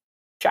as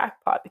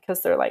jackpot,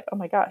 because they're like, oh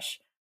my gosh,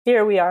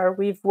 here we are.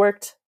 We've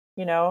worked,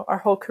 our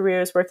whole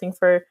careers working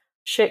for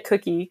shit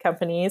cookie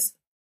companies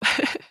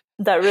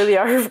that really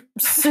are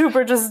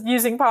super just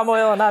using palm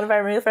oil and not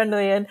environmentally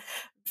friendly and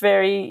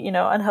very,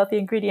 unhealthy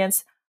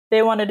ingredients.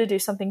 They wanted to do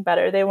something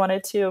better. They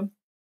wanted to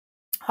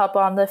hop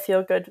on the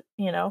feel good,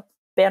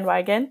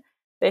 bandwagon.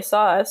 They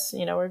saw us,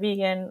 we're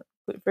vegan,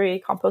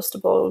 very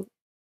compostable,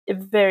 a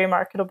very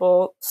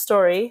marketable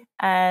story.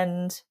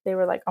 And they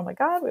were like, oh my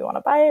God, we want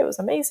to buy it. It was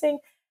amazing.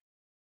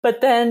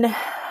 But then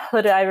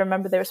I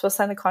remember they were supposed to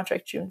sign the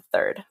contract June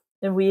 3rd.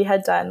 And we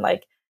had done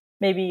like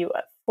maybe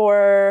 4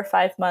 or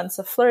 5 months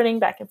of flirting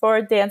back and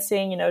forth,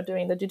 dancing,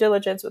 doing the due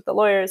diligence with the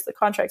lawyers, the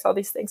contracts, all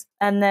these things.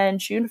 And then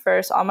June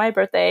 1st, on my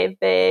birthday,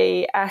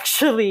 they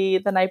actually,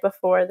 the night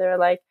before, they were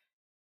like,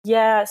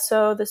 yeah,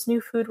 so this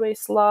new food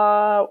waste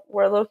law,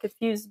 we're a little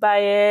confused by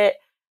it.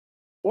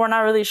 We're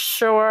not really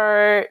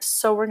sure,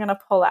 so we're going to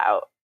pull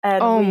out.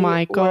 And oh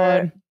my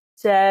God.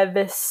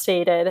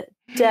 Devastated,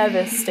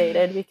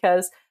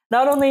 because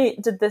not only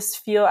did this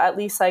feel at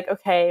least like,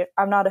 okay,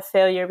 I'm not a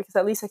failure because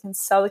at least I can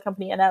sell the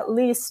company, and at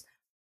least,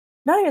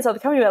 not even sell the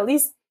company, but at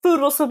least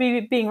food will still be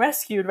being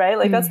rescued, right?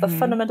 Like, that's the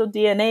fundamental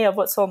DNA of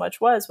what So Much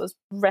was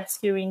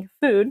rescuing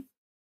food.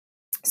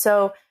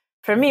 So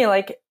for me,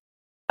 like,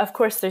 of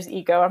course there's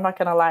ego. I'm not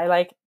going to lie.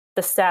 Like,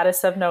 the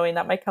status of knowing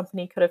that my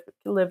company could have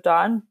lived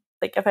on.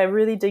 Like, if I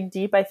really dig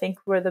deep, I think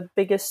where the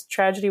biggest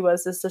tragedy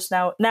is just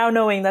now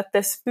knowing that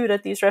this food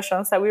at these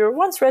restaurants that we were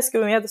once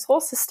rescuing, we had this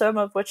whole system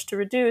of which to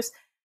reduce,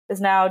 is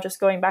now just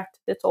going back to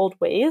its old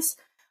ways.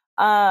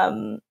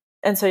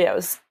 And so, yeah, it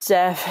was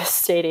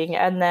devastating.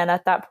 And then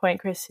at that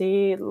point,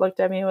 Chrissy looked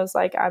at me and was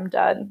like, I'm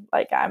done.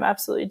 Like, I'm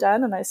absolutely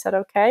done. And I said,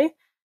 okay,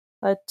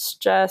 let's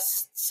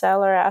just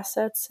sell our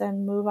assets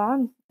and move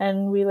on.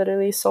 And we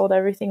literally sold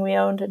everything we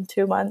owned in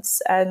 2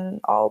 months. And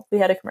we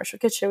had a commercial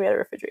kitchen, we had a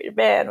refrigerated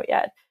van, we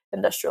had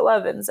industrial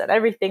ovens, and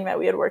everything that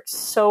we had worked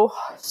so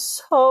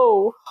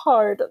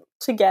hard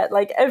to get.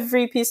 Like,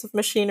 every piece of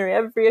machinery,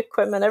 every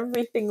equipment,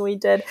 everything we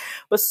did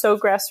was so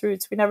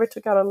grassroots. We never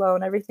took out a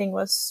loan.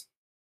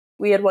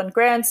 We had won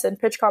grants and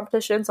pitch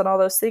competitions and all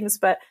those things,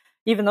 but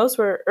even those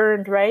were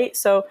earned, right?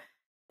 So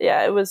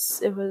yeah, it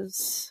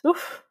was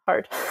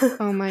hard.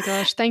 Oh my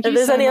gosh. Thank you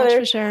so much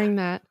for sharing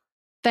that.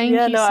 Thank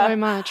you so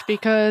much,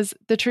 because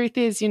the truth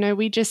is,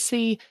 we just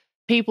see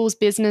people's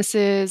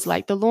businesses,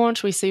 like the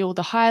launch, we see all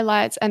the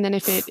highlights, and then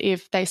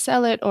if they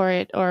sell it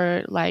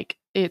or like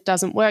it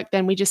doesn't work,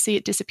 then we just see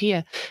it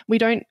disappear. We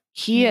don't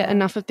hear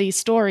enough of these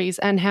stories,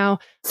 and how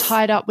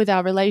tied up with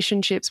our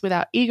relationships, with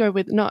our ego,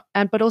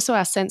 but also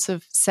our sense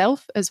of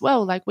self as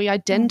well. Like, we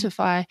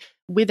identify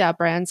with our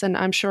brands, and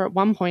I'm sure at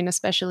one point,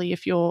 especially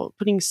if you're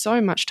putting so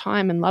much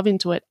time and love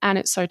into it, and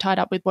it's so tied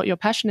up with what you're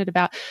passionate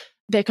about,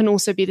 there can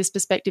also be this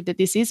perspective that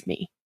this is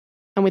me,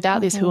 and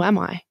without this, who am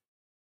I?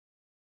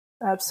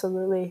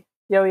 Absolutely.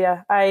 Oh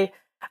yeah. I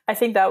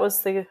think that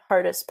was the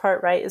hardest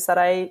part, right? Is that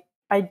I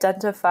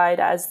identified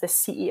as the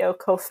CEO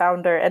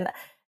co-founder, and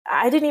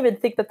I didn't even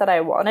think that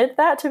I wanted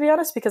that, to be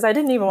honest, because I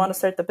didn't even want to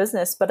start the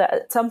business. But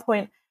at some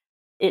point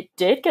it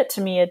did get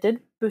to me. It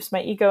did boost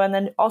my ego. And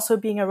then also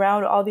being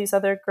around all these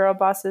other girl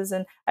bosses.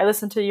 And I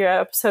listened to your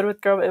episode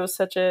with Girl. It was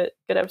such a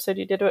good episode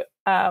you did with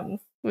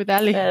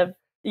Ali.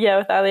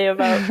 With Ali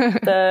about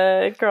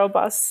the girl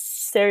boss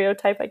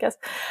stereotype, I guess.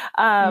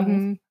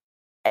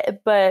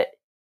 But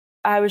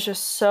I was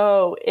just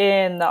so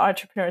in the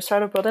entrepreneur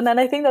startup world. And then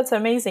I think that's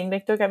amazing.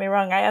 Like, don't get me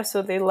wrong, I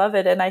absolutely love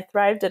it and I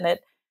thrived in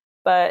it.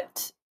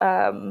 But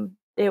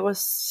it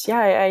was,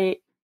 I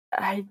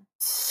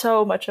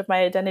so much of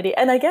my identity.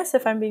 And I guess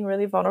if I'm being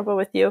really vulnerable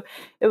with you,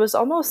 it was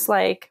almost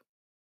like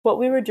what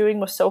we were doing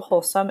was so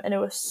wholesome and it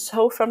was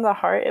so from the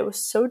heart. It was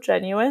so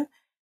genuine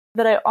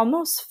that I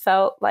almost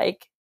felt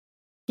like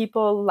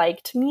people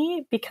liked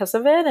me because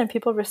of it and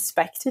people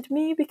respected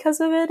me because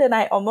of it. And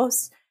I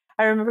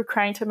remember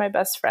crying to my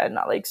best friend,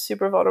 not like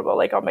super vulnerable,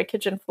 like on my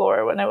kitchen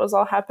floor when it was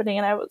all happening.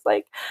 And I was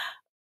like,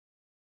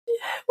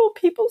 will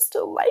people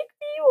still like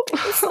me? Will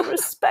people still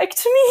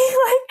respect me?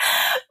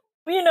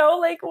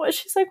 Like, what?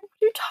 She's like, what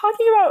are you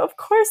talking about? Of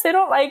course they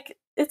don't like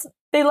it.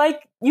 They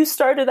like you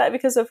started that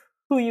because of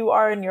who you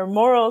are and your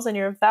morals and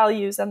your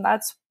values. And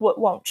that's what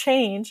won't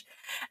change,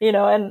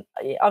 and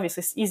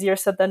obviously it's easier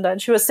said than done.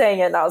 She was saying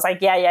it and I was like,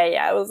 yeah.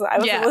 I wasn't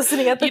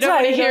listening at the time. You don't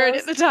want to hear it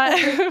at the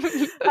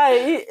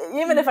time.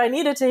 Even if I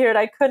needed to hear it,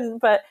 I couldn't.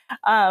 But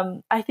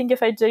I think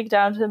if I dig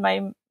down to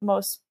my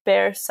most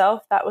bare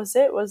self, that was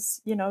it,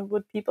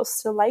 would people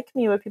still like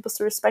me? Would people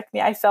still respect me?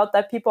 I felt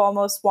that people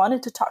almost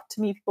wanted to talk to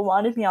me. People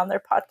wanted me on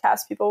their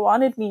podcast. People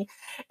wanted me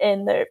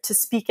to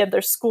speak at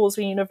their schools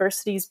or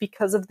universities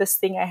because of this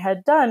thing I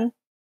had done.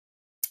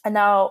 And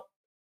now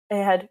I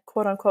had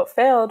quote unquote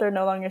failed or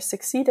no longer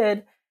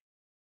succeeded.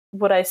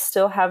 Would I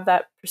still have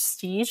that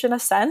prestige in a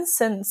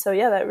sense? And so,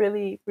 that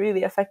really,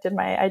 really affected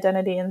my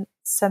identity and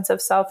sense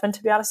of self. And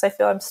to be honest, I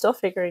feel I'm still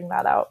figuring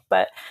that out,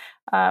 but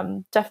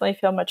definitely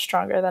feel much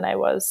stronger than I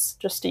was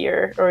just a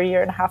year or a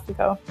year and a half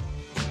ago.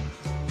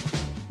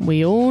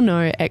 We all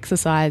know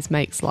exercise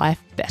makes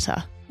life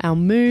better. Our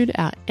mood,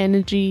 our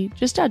energy,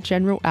 just our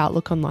general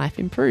outlook on life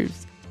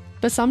improves.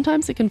 But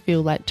sometimes it can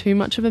feel like too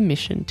much of a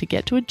mission to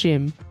get to a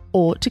gym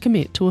or to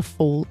commit to a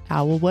full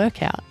hour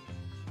workout.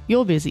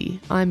 You're busy,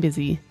 I'm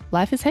busy,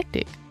 life is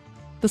hectic.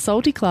 The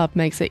Salty Club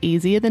makes it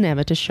easier than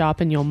ever to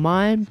sharpen your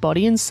mind,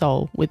 body and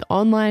soul with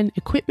online,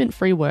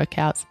 equipment-free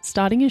workouts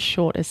starting as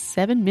short as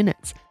 7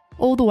 minutes,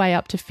 all the way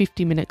up to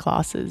 50-minute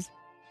classes.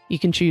 You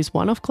can choose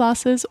one-off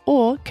classes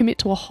or commit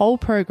to a whole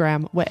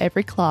program where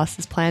every class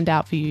is planned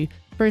out for you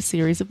for a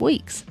series of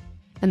weeks.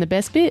 And the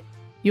best bit?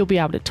 You'll be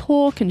able to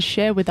talk and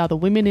share with other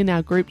women in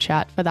our group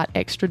chat for that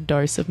extra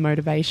dose of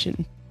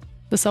motivation.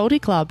 The Salty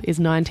Club is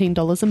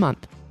 $19 a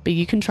month, but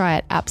you can try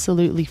it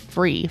absolutely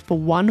free for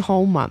 1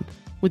 whole month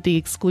with the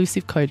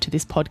exclusive code to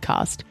this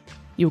podcast.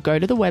 You'll go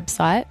to the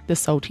website,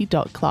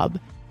 thesalty.club,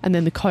 and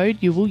then the code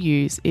you will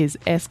use is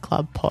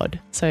SCLUBPOD,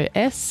 so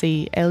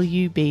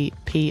SCLUBPOD.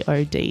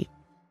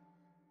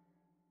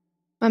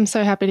 I'm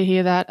so happy to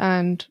hear that,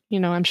 and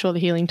I'm sure the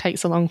healing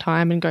takes a long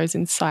time and goes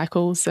in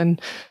cycles,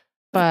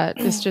 but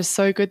it's just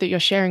so good that you're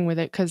sharing with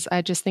it, because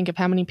I just think of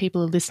how many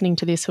people are listening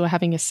to this who are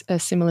having a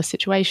similar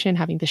situation,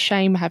 having the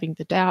shame, having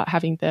the doubt,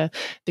 having the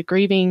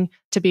grieving,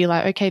 to be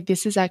like, okay,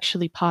 this is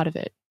actually part of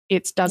it.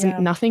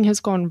 Nothing has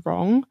gone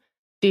wrong.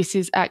 This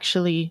is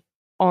actually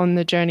on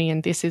the journey,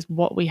 and this is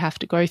what we have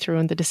to go through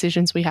and the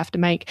decisions we have to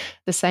make.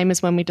 The same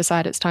as when we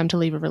decide it's time to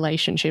leave a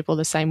relationship, or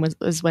the same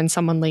as when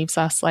someone leaves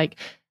us. Like,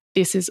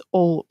 this is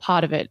all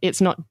part of it.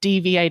 It's not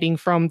deviating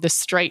from the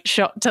straight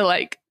shot to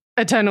like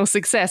eternal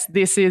success.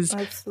 This is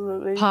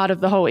absolutely part of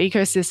the whole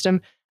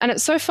ecosystem. And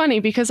it's so funny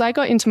because I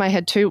got into my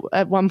head too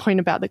at one point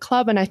about the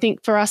club. And I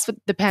think for us,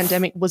 the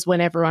pandemic was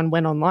when everyone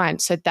went online.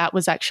 So that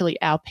was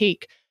actually our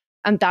peak.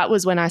 And that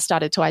was when I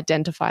started to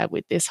identify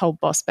with this whole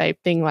boss babe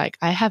thing. Like,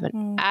 I have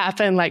an app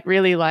and like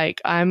really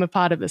like I'm a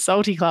part of the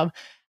Salty Club.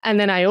 And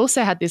then I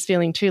also had this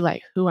feeling too,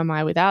 like, who am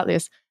I without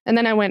this? And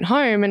then I went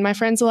home and my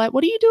friends were like,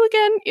 what do you do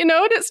again?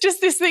 And it's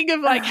just this thing of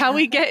like how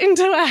we get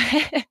into our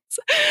heads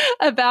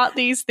about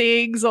these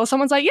things. Or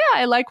someone's like, yeah,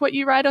 I like what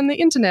you write on the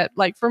internet,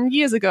 like from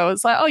years ago.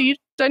 It's like, oh, you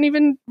don't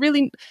even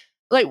really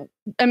like,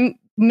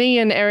 me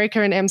and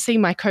Erica and MC,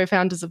 my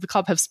co-founders of the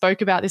club, have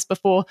spoke about this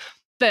before,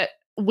 that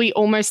we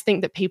almost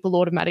think that people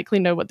automatically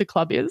know what the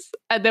club is.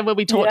 And then when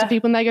we talk to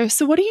people and they go,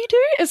 so what do you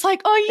do? It's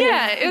like, oh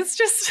yeah, it's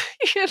just,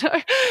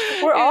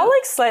 We're all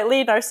like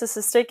slightly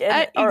narcissistic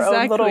in our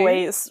own little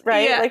ways,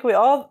 right? Yeah. Like we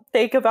all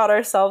think about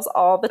ourselves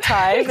all the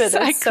time. And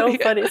it's so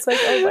funny. It's like,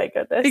 oh my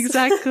goodness.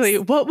 Exactly.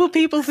 What will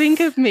people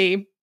think of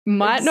me?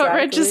 Might not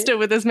register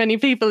with as many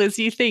people as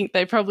you think.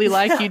 They probably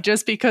like you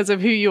just because of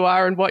who you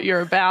are and what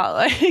you're about.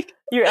 Like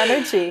your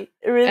energy.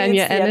 It really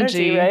is the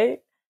energy, right?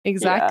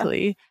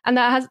 Exactly. Yeah. And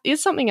that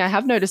is something I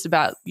have noticed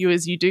about you,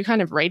 is you do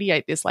kind of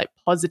radiate this like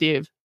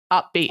positive,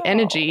 upbeat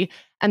energy.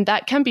 And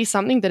that can be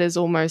something that is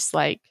almost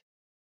like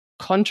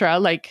contra,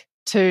 like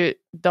to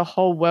the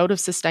whole world of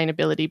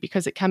sustainability,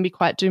 because it can be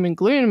quite doom and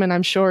gloom. And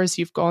I'm sure as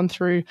you've gone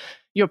through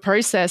your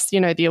process,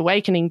 the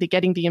awakening, the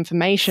getting the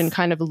information,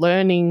 kind of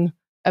learning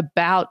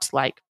about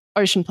like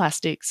ocean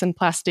plastics and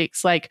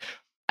plastics, like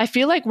I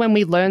feel like when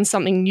we learn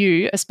something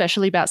new,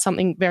 especially about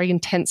something very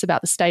intense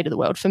about the state of the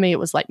world, for me, it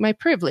was like my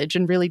privilege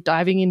and really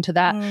diving into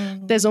that.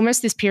 There's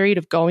almost this period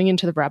of going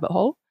into the rabbit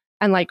hole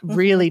and like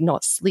really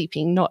not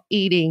sleeping, not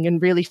eating,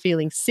 and really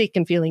feeling sick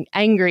and feeling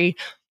angry.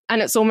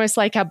 And it's almost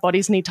like our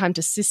bodies need time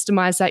to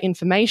systemize that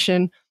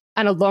information.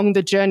 And along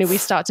the journey, we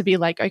start to be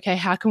like, okay,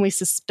 how can we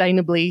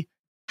sustainably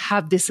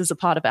have this as a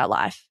part of our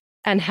life?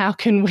 And how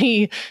can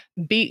we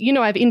be, you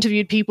know, I've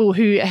interviewed people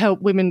who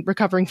help women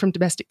recovering from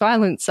domestic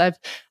violence.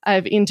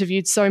 I've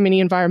interviewed so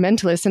many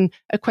environmentalists. And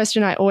a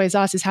question I always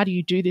ask is, how do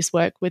you do this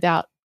work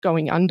without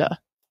going under,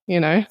 you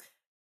know?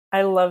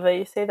 I love that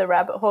you say the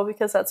rabbit hole,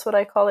 because that's what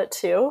I call it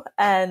too.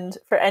 And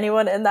for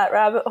anyone in that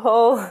rabbit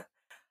hole,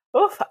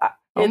 oof,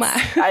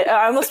 I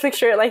almost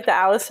picture it like the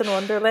Alice in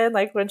Wonderland,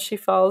 like when she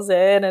falls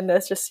in and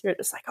it's just, you're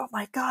just like, oh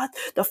my God,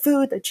 the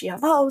food, the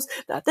GMOs,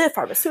 the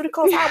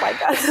pharmaceuticals, oh my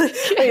God.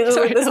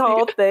 This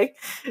whole thing,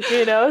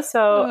 you know?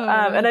 So,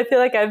 and I feel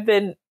like I've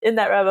been in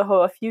that rabbit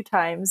hole a few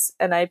times,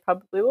 and I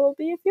probably will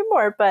be a few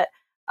more, but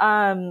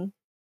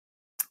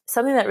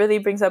something that really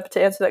brings up,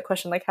 to answer that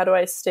question, like how do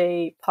I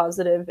stay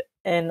positive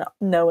in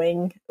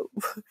knowing,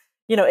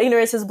 you know,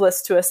 ignorance is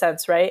bliss to a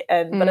sense, right?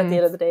 And but at the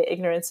end of the day,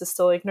 ignorance is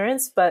still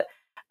ignorance. But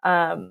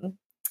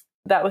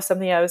that was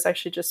something I was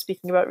actually just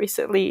speaking about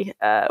recently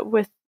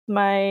with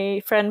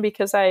my friend,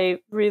 because I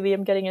really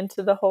am getting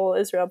into the whole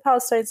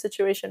Israel-Palestine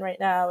situation right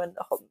now, and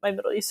my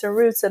Middle Eastern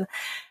roots, and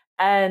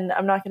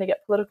I'm not going to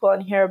get political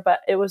on here, but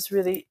it was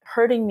really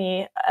hurting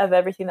me of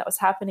everything that was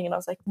happening. And I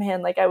was like,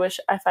 man, like I wish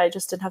if I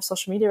just didn't have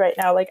social media right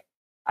now, like,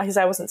 because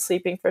I wasn't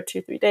sleeping for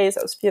 2-3 days,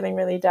 I was feeling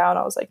really down.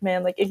 I was like,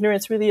 man, like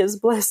ignorance really is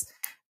bliss.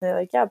 And they're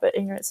like, yeah, but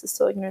ignorance is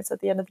still ignorance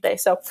at the end of the day.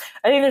 So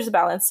I think there's a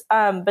balance.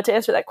 But to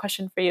answer that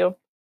question for you,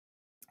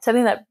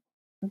 something that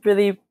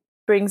really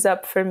brings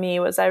up for me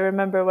was, I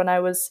remember when I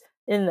was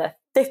in the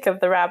thick of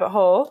the rabbit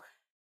hole,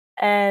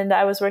 and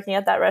I was working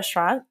at that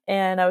restaurant,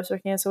 and I was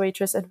working as a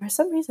waitress, and for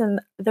some reason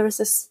there was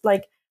this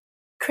like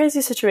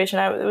crazy situation.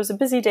 It was a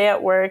busy day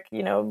at work,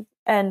 you know,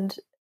 and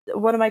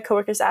one of my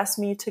coworkers asked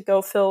me to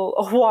go fill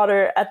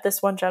water at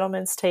this one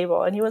gentleman's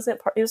table, and he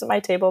wasn't my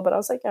table, but I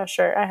was like, yeah,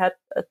 sure. I had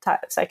a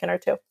second or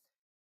two.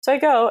 So I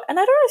go, and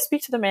I don't really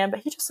speak to the man,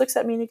 but he just looks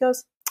at me and he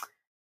goes,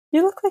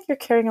 you look like you're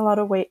carrying a lot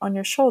of weight on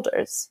your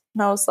shoulders.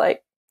 And I was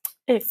like,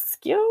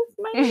 excuse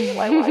me?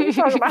 Like, what are you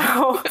talking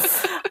about?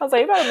 I was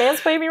like, you better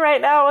mansplain me right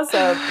now. What's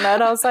up?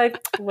 And I was like,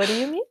 what do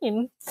you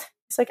mean?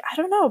 He's like, I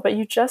don't know, but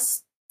you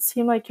just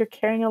seem like you're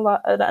carrying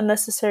an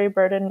unnecessary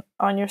burden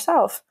on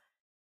yourself.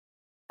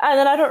 And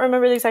then I don't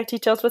remember the exact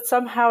details, but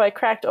somehow I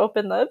cracked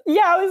open the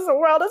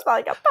world is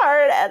falling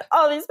apart, and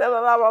all these blah,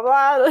 blah, blah,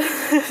 blah,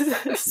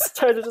 blah.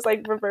 Started just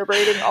like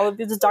reverberating all of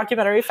these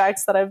documentary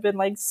facts that I've been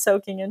like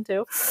soaking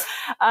into.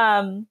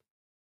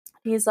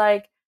 He's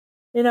like,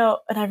 you know,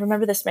 and I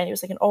remember this man, he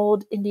was like an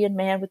old Indian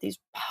man with these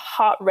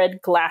hot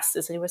red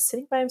glasses, and he was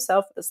sitting by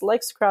himself with his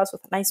legs crossed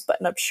with a nice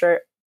button-up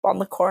shirt on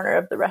the corner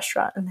of the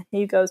restaurant. And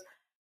he goes,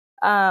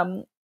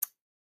 you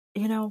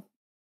know,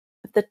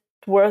 the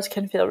world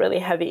can feel really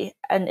heavy,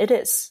 and it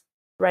is,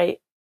 right?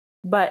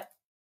 But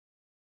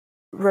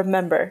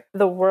remember,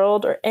 the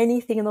world, or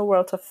anything in the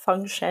world, to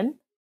function,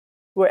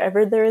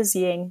 wherever there is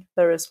yin,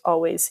 there is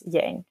always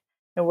yang.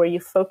 And where you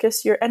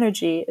focus your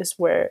energy is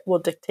where will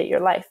dictate your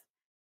life.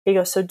 He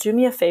goes, so do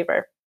me a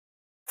favor.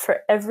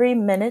 For every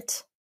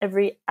minute,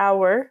 every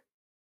hour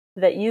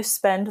that you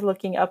spend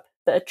looking up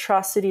the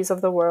atrocities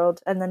of the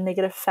world and the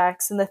negative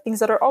facts and the things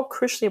that are all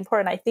crucially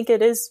important, I think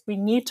it is, we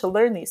need to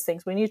learn these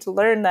things. We need to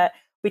learn that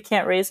we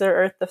can't raise our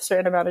earth a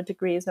certain amount of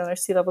degrees, and our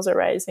sea levels are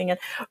rising, and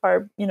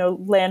our, you know,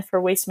 land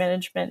for waste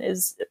management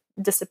is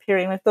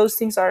disappearing. Like, those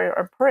things are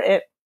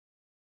important.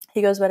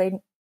 He goes, but I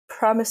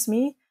promise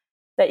me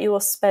that you will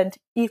spend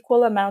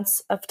equal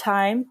amounts of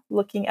time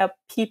looking up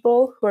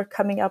people who are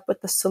coming up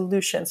with the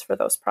solutions for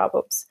those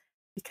problems,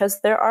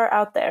 because there are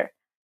out there.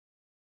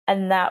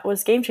 And that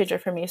was game changer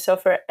for me. So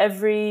for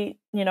every,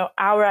 you know,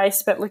 hour I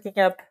spent looking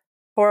up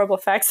horrible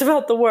facts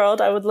about the world,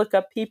 I would look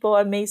up people,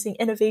 amazing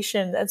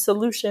innovation and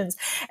solutions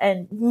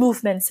and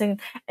movements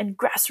and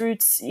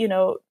grassroots, you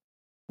know,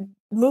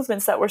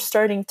 movements that were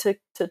starting to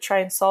try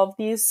and solve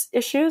these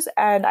issues.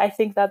 And I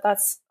think that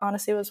that's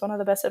honestly was one of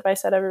the best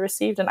advice I'd ever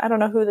received. And I don't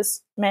know who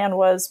this man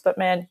was, but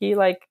man, he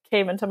like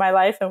came into my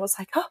life and was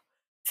like, oh,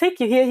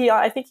 thank you.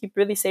 I think he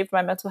really saved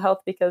my mental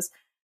health, because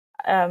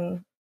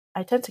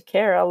I tend to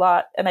care a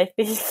lot. And I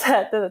think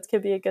that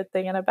could be a good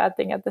thing and a bad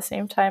thing at the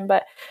same time.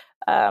 But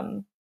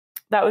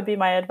that would be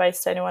my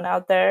advice to anyone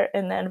out there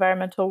in the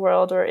environmental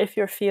world, or if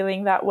you're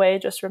feeling that way,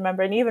 just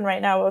remember. And even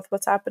right now with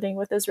what's happening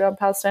with Israel and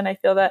Palestine, I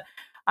feel that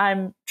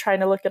I'm trying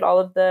to look at all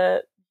of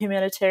the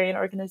humanitarian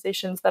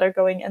organizations that are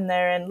going in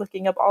there and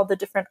looking up all the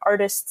different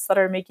artists that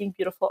are making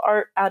beautiful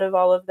art out of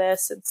all of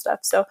this and stuff.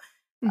 So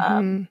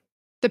the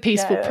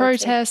peaceful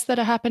protests that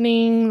are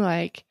happening,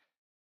 like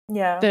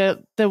the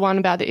one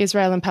about the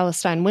Israel and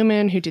Palestine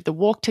women who did the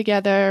walk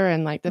together,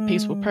 and like the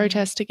peaceful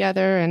protest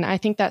together. And I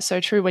think that's so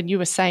true. When you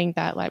were saying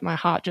that, like my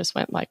heart just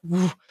went like,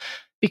 woo,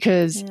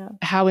 because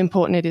how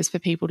important it is for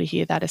people to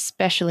hear that,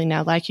 especially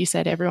now, like you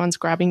said, everyone's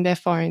grabbing their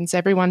phones.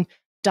 Everyone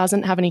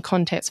doesn't have any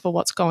context for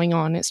what's going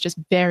on. It's just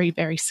very,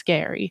 very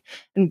scary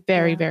and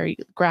very, very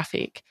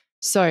graphic.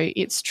 So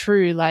it's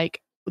true,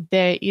 like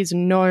there is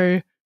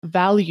no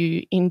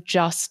value in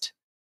just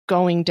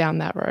going down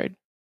that road.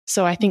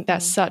 So I think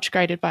that's such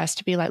great advice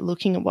to be like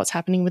looking at what's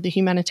happening with the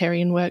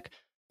humanitarian work,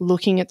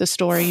 looking at the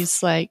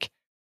stories, like,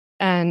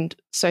 and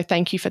so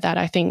thank you for that.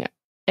 I think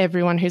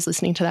everyone who's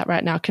listening to that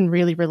right now can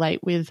really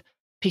relate with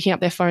picking up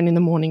their phone in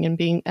the morning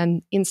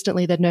and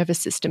instantly their nervous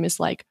system is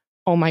like,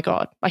 oh my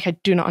God, like I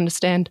do not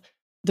understand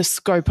the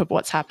scope of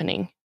what's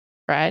happening,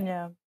 right?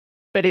 Yeah.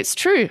 But it's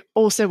true.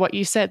 Also what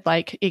you said,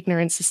 like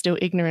ignorance is still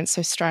ignorance.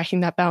 So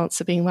striking that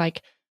balance of being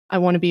like, I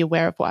want to be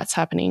aware of what's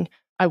happening.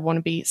 I want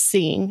to be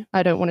seeing.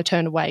 I don't want to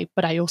turn away,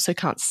 but I also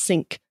can't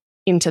sink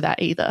into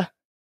that either.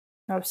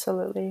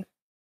 Absolutely.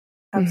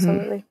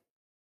 Absolutely.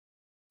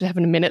 Just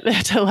having a minute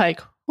there to like,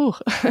 whew.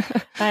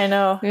 I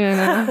know.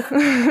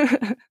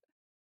 It's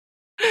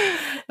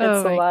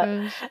a lot.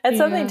 Gosh. And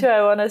something too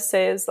I want to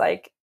say is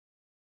like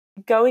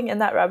going in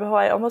that rabbit hole,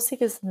 I almost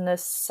think is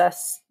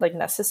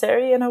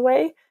necessary in a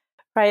way,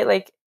 right?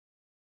 Like,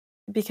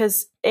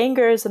 because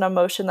anger is an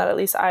emotion that at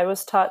least I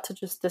was taught to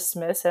just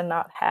dismiss and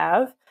not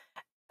have.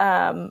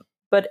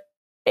 But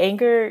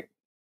anger,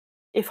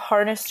 if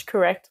harnessed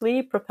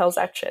correctly, propels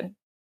action.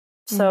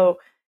 So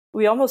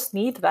we almost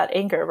need that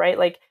anger, right?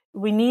 Like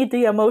we need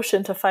the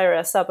emotion to fire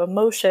us up.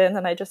 Emotion,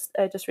 and I just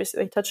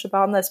recently touched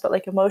upon this, but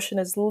like emotion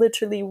is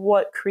literally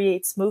what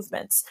creates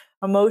movements.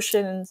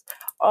 Emotions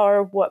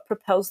are what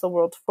propels the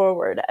world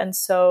forward. And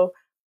so,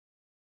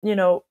 you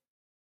know,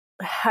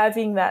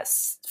 having that,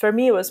 for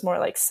me, it was more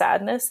like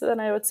sadness than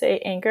I would say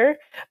anger,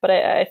 but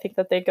I think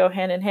that they go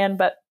hand in hand.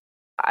 But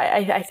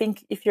I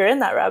think if you're in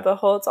that rabbit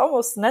hole, it's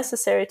almost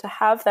necessary to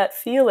have that,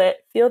 feel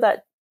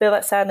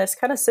that sadness,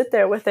 kind of sit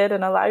there with it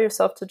and allow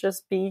yourself to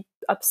just be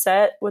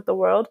upset with the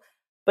world,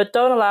 but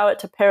don't allow it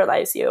to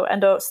paralyze you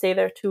and don't stay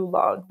there too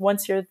long.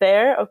 Once you're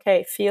there,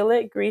 okay, feel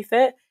it, grieve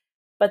it,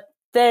 but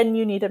then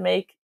you need to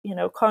make,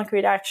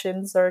 concrete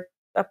actions or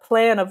a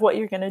plan of what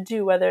you're going to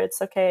do, whether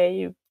it's, okay,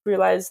 you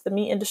realize the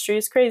meat industry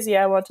is crazy,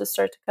 I want to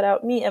start to cut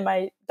out meat in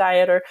my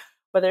diet, or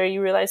whether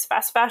you realize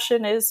fast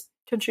fashion is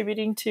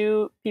contributing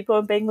to people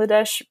in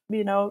Bangladesh,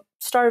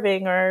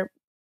 starving, or,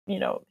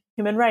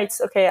 human rights.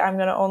 Okay, I'm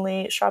going to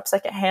only shop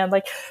secondhand,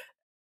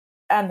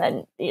 and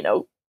then,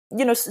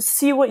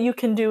 see what you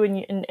can do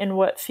and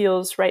what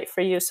feels right for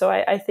you. So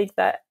I think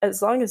that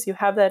as long as you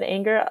have that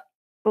anger,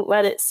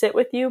 let it sit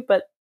with you,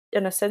 but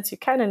in a sense, you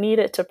kind of need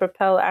it to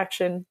propel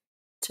action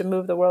to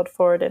move the world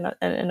forward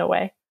in a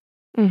way.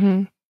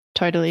 Mm-hmm.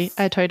 Totally.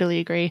 I totally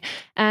agree.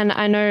 And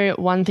I know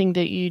one thing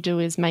that you do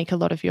is make a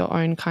lot of your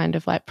own kind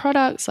of like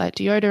products, like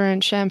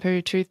deodorant,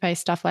 shampoo,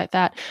 toothpaste, stuff like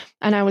that.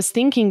 And I was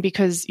thinking,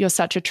 because you're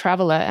such a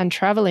traveler and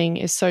traveling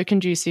is so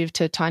conducive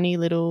to tiny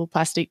little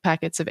plastic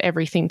packets of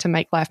everything to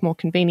make life more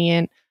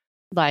convenient,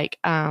 like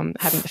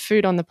having the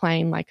food on the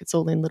plane, like it's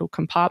all in little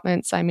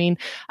compartments. I mean,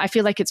 I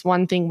feel like it's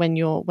one thing when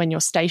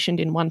you're stationed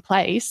in one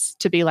place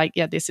to be like,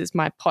 yeah, this is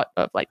my pot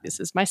of like, this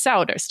is my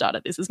sourdough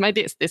starter, this is my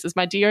this is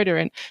my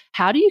deodorant.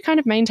 How do you kind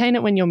of maintain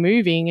it when you're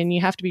moving and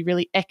you have to be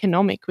really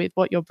economic with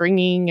what you're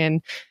bringing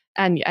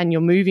and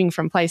you're moving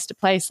from place to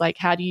place? Like,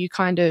 how do you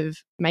kind of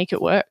make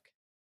it work?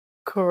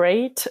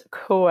 Great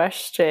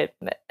question.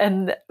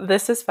 And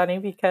this is funny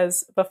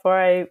because before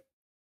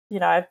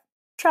I've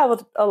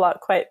traveled a lot,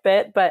 quite a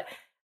bit, but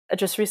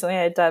just recently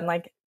I had done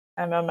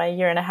I'm on my 1.5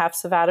 year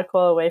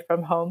sabbatical away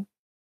from home.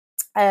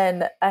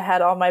 And I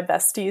had all my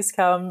besties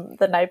come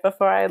the night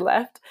before I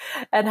left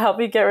and help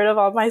me get rid of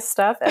all my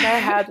stuff. And I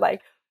had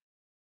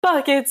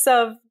buckets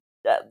of,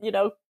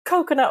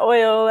 coconut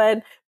oil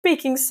and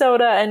baking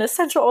soda and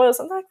essential oils.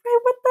 I'm like, wait,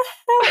 what the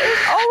hell is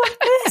all of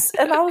this?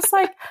 And I was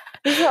like,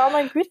 these are all my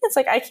ingredients.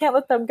 Like, I can't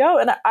let them go.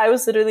 And I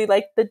was literally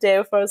the day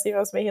before I was leaving, I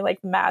was making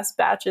mass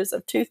batches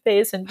of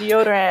toothpaste and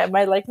deodorant and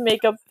my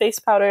makeup face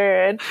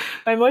powder and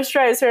my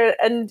moisturizer.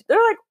 And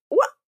they're like,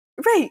 what?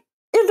 Right.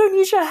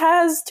 Indonesia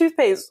has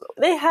toothpaste.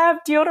 They have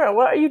deodorant.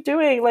 What are you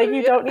doing?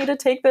 You don't need to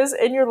take this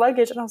in your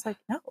luggage. And I was like,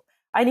 no,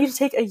 I need to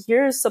take a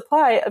year's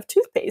supply of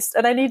toothpaste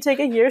and I need to take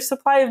a year's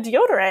supply of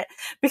deodorant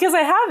because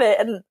I have it.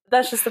 And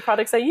that's just the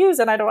products I use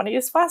and I don't want to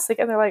use plastic.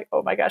 And they're like,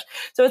 oh my gosh.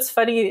 So it's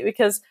funny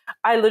because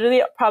I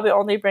literally probably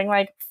only bring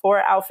 4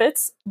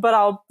 outfits,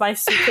 but my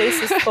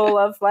suitcase is full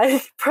of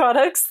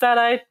products that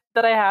I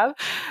have.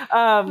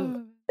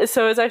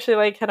 So it's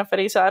actually kind of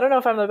funny. So I don't know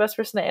if I'm the best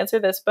person to answer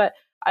this, but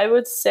I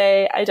would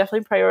say I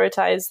definitely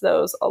prioritize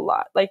those a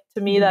lot.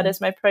 To me, that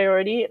is my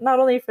priority, not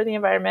only for the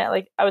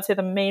environment, I would say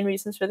the main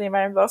reasons for the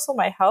environment, but also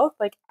my health.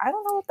 I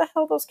don't know what the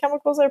hell those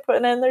chemicals are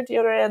putting in their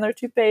deodorant and their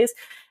toothpaste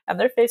and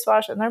their face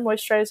wash and their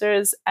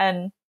moisturizers.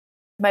 And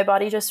my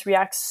body just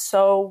reacts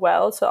so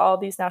well to all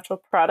these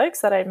natural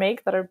products that I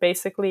make that are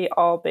basically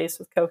all based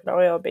with coconut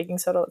oil, baking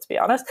soda, let's be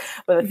honest,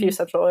 with a few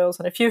essential oils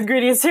and a few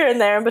ingredients here and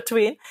there in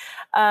between.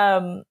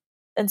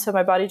 And so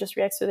my body just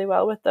reacts really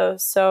well with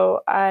those.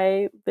 So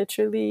I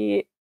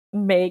literally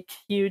make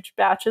huge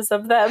batches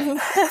of them.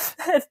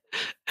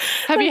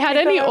 Have you had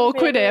any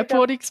awkward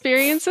airport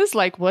experiences?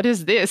 Like, what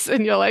is this?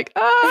 And you're like,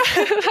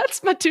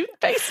 that's my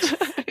toothpaste.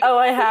 Oh,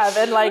 I have.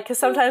 And like, cause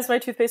sometimes my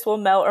toothpaste will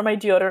melt or my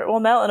deodorant will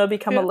melt and it'll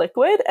become a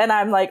liquid. And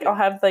I'm like, I'll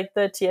have like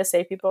the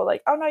TSA people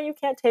like, oh no, you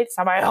can't take this.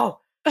 I'm like, oh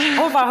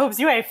my hoops,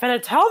 you ain't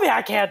finna tell me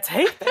I can't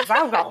take this.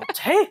 I'm gonna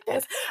take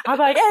this. I'm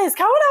like, hey, it's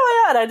coming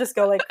out. And I just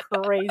go like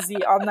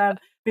crazy on them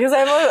because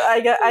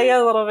I get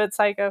a little bit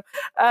psycho.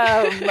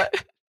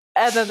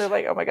 And then they're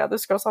like, oh my God,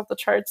 this girl's off the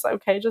charts.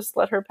 Okay, just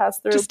let her pass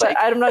through. But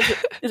I'm not,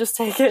 just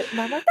take it.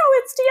 And I'm like, no,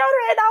 it's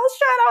deodorant. I'll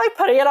show it. I'm like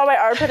putting it on my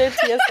armpit in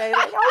TSA.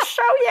 Like, I'll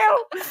show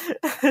you.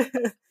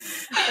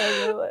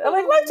 I'm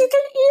like, look, you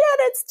can eat it.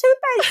 It's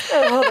toothpaste.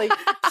 And I'll like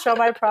show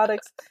my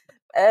products.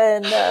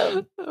 And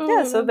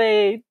so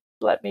they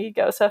let me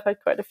go. So I've had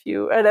quite a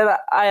few. And then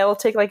I'll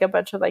take like a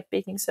bunch of like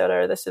baking soda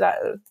or this or that.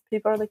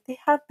 People are like, they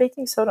have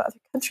baking soda in other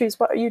countries.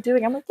 What are you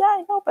doing? I'm like, yeah,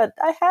 I know, but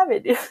I have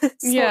it.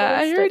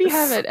 I already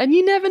have it. And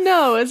you never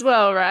know as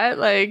well, right?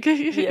 Like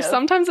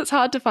sometimes it's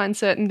hard to find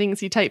certain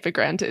things you take for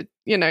granted.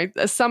 You know,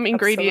 some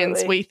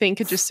ingredients we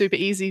think are just super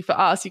easy for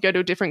us. You go to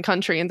a different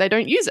country and they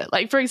don't use it.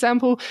 Like, for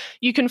example,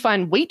 you can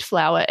find wheat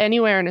flour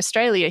anywhere in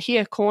Australia.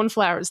 Here, corn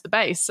flour is the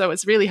base. So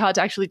it's really hard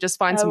to actually just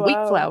find some wheat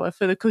flour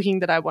for the cooking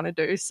that I want to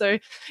do. So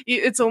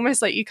it's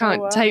almost like you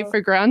can't take for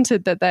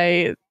granted that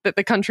the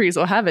countries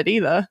will have it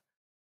either.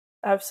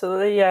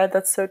 Absolutely. Yeah,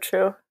 that's so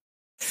true.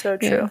 So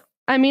true. Yeah.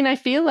 I mean, I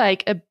feel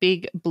like a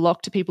big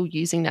block to people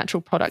using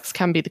natural products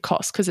can be the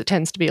cost because it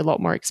tends to be a lot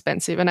more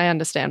expensive, and I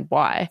understand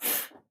why.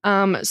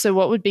 So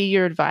what would be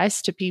your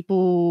advice to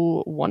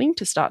people wanting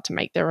to start to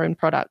make their own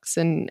products?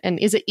 And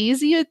is it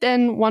easier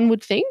than one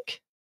would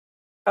think?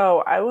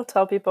 Oh, I will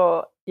tell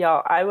people,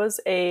 y'all, I was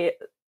a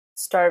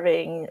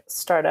starving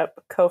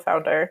startup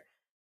co-founder.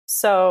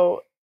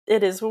 So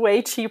it is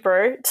way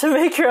cheaper to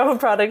make your own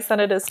products than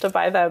it is to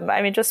buy them.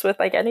 I mean, just with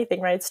like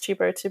anything, right? It's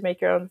cheaper to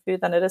make your own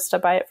food than it is to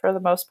buy it for the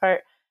most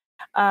part.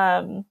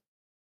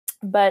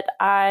 But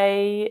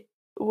I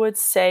would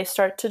say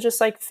start to just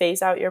like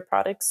phase out your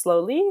products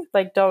slowly.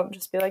 Like, don't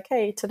just be like,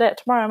 hey,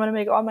 tomorrow I'm going to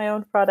make all my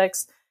own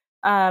products.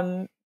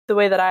 The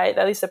way that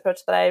at least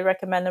approach that I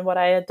recommend and what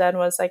I had done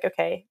was like,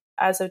 okay,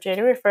 as of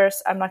January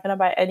 1st, I'm not going to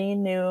buy any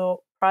new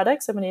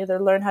products. I'm going to either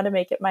learn how to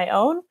make it my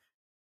own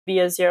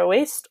via zero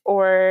waste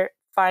or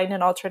find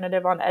an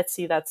alternative on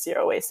Etsy that's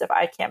zero waste if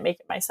I can't make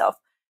it myself.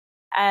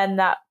 And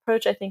that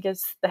approach, I think,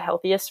 is the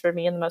healthiest for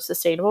me and the most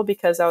sustainable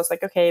because I was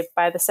like, okay,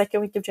 by the second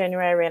week of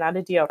January, I ran out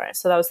of deodorant.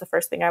 So that was the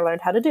first thing I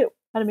learned how to do,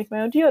 how to make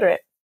my own deodorant.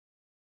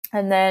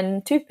 And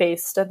then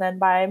toothpaste. And then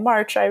by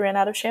March, I ran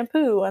out of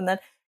shampoo and then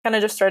kind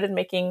of just started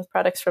making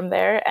products from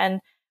there.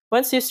 And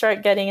once you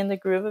start getting in the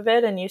groove of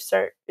it and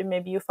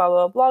maybe you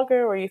follow a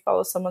blogger or you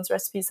follow someone's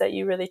recipes that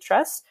you really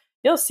trust,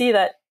 you'll see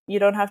that you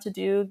don't have to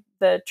do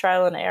the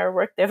trial and error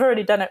work. They've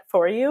already done it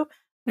for you.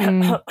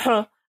 And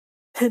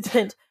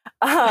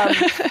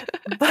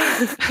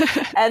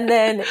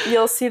then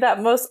you'll see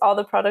that most all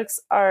the products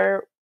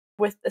are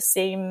with the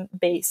same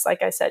base.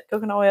 Like I said,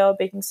 coconut oil,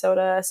 baking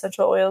soda,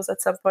 essential oils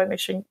at some point, make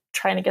sure you're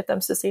trying to get them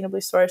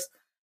sustainably sourced.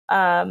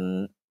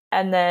 And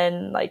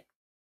then like,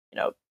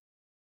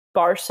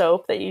 bar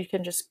soap that you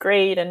can just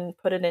grate and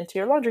put it into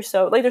your laundry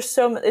soap. Like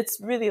it's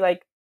really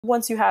like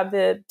once you have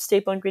the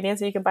staple ingredients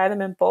and you can buy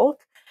them in bulk,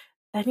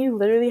 then you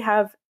literally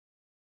have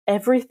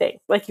everything.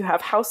 Like you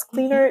have house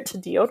cleaner to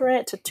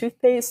deodorant to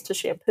toothpaste to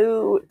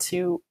shampoo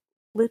to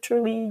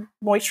literally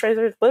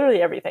moisturizer,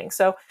 literally everything.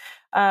 So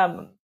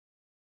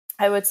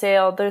I would say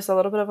there's a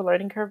little bit of a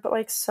learning curve, but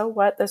like, so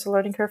what? There's a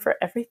learning curve for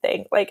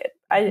everything. Like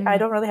I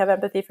don't really have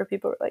empathy for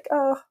people who are like,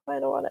 oh, I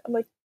don't want it. I'm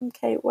like,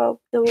 okay, well,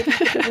 it will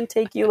typically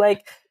take you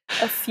like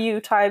a few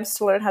times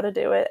to learn how to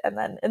do it. And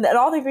then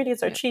all the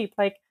ingredients are cheap,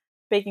 like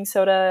baking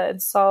soda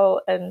and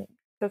salt and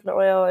coconut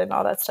oil and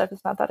all that stuff is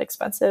not that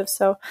expensive.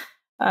 So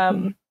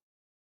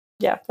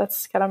yeah,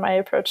 that's kind of my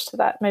approach to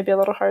that. Maybe a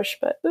little harsh,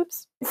 but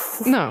oops.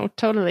 No,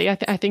 totally. I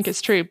think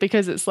it's true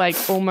because it's like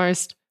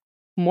almost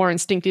more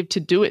instinctive to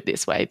do it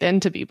this way than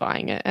to be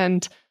buying it.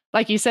 And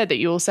like you said, that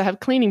you also have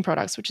cleaning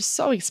products, which is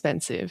so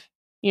expensive,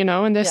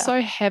 and they're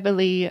so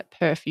heavily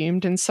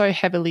perfumed and so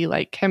heavily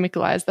like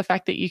chemicalized. The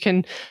fact that you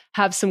can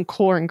have some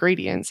core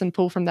ingredients and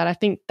pull from that, I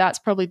think that's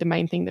probably the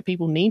main thing that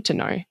people need to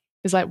know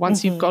is like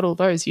once you've got all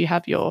those, you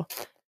have your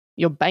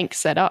bank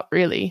set up,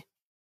 really.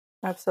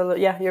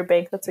 Absolutely. Yeah, your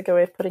bank. That's a good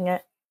way of putting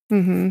it.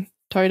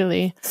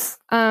 Totally.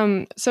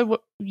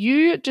 So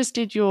you just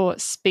did your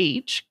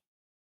speech.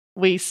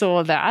 We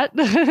saw that.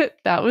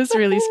 That was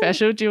really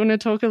special. Do you want to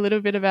talk a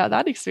little bit about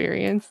that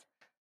experience?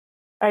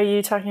 Are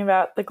you talking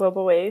about the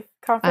Global Wave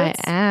conference?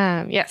 I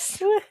am, yes.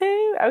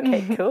 Woohoo!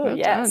 Okay, cool. Well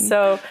yeah. Done.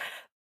 So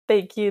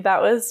thank you.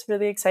 That was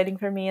really exciting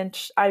for me. And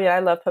I mean, I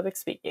love public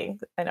speaking.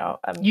 I know.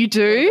 You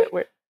do?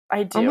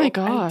 I do. Oh my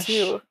gosh.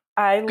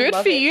 I do. Good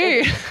for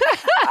you.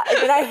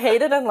 I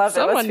hate it and love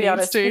it. Let's be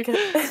honest.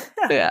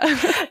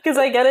 Because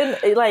I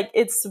get in, like,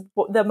 it's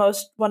one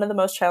of the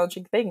most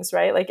challenging things,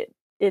 right? Like,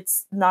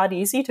 it's not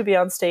easy to be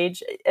on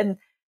stage. And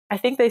I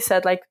think they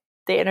said, like,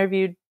 they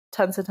interviewed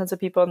tons and tons of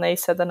people, and they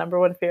said the number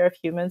one fear of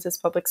humans is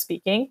public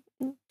speaking.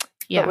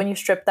 Yeah. But when you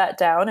strip that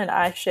down and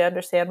actually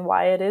understand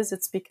why it is,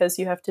 it's because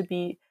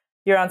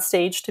you're on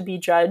stage to be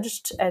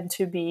judged and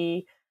to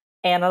be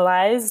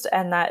analyzed,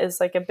 and that is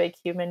like a big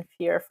human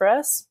fear for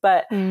us.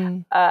 But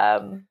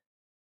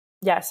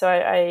yeah, so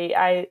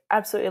I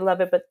absolutely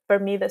love it. But for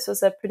me, this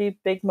was a pretty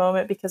big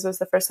moment because it was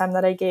the first time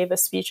that I gave a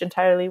speech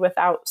entirely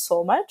without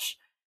so much.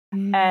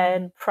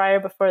 And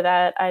before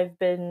that, I've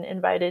been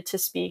invited to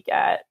speak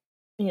at,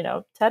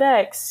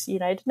 TEDx,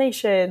 United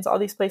Nations, all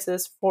these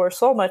places for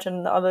so much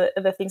and all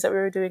the things that we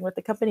were doing with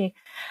the company.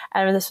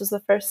 And this was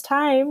the first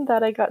time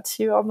that I got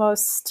to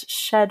almost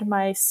shed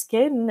my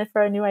skin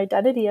for a new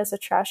identity as a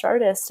trash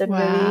artist and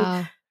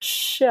really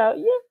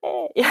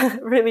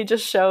really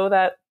just show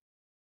that.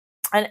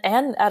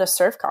 And at a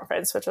surf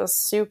conference, which was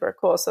super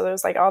cool. So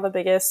there's like all the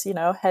biggest,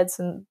 heads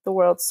in the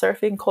world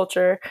surfing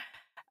culture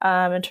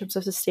in terms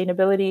of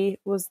sustainability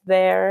was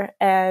there,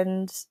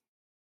 and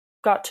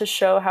got to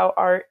show how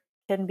art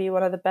can be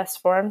one of the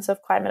best forms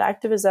of climate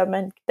activism,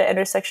 and the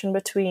intersection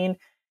between,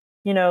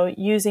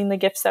 using the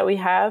gifts that we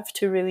have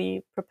to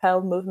really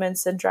propel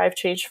movements and drive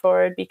change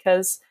forward.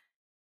 Because,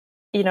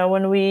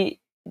 when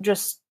we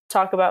just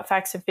talk about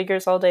facts and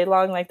figures all day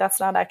long, like that's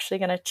not actually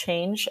going to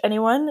change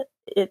anyone.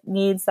 It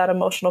needs that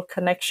emotional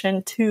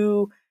connection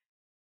to,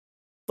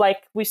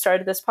 like we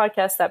started this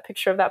podcast, that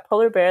picture of that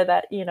polar bear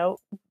that,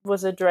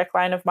 was a direct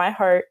line of my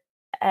heart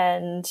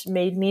and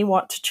made me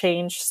want to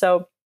change.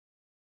 So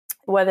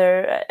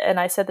whether, and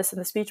I said this in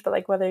the speech, but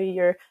like whether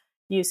you're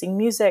using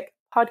music,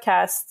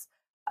 podcasts,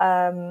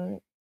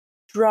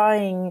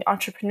 drawing,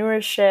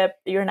 entrepreneurship,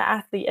 you're an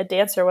athlete, a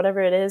dancer,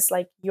 whatever it is,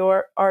 like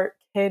your art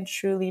can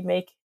truly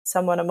make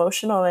someone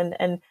emotional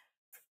and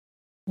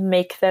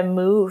make them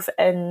move.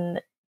 And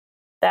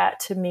that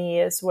to me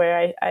is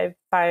where I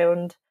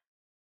found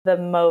the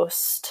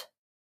most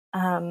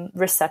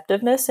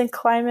receptiveness in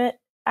climate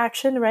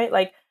action, right?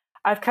 Like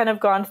I've kind of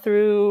gone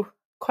through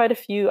quite a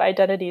few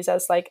identities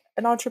as like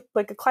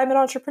like a climate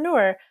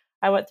entrepreneur.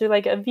 I went through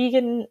like a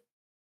vegan,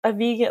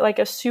 like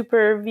a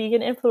super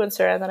vegan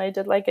influencer, and then I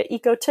did like an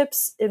eco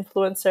tips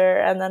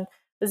influencer, and then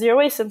a zero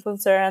waste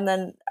influencer, and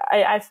then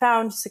I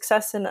found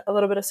a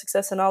little bit of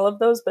success in all of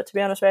those. But to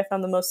be honest, where I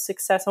found the most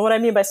success, and what I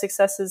mean by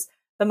success is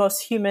the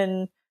most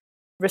human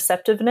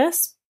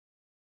receptiveness,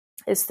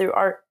 is through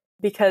art.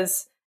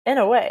 Because in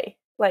a way,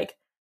 like,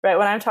 right,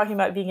 when I'm talking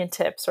about vegan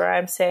tips, or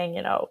I'm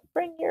saying,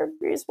 bring your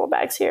reusable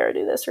bags here, or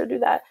do this or do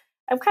that,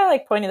 I'm kind of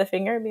like pointing the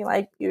finger and being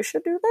like, you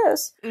should do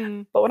this.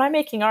 But when I'm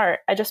making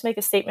art, I just make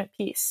a statement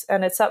piece,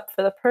 and it's up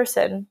for the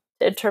person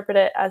to interpret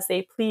it as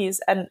they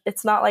please. And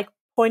it's not like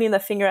pointing the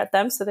finger at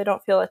them so they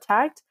don't feel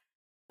attacked,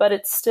 but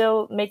it's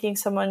still making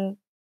someone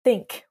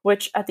think,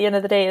 which at the end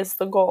of the day is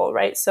the goal,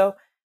 right? So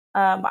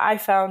I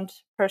found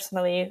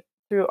personally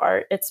through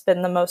art, it's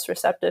been the most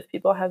receptive.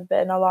 People have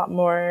been a lot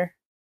more,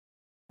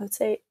 I would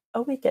say,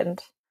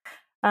 awakened.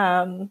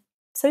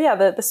 So yeah,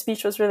 the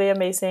speech was really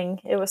amazing.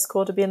 It was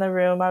cool to be in the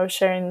room. I was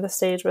sharing the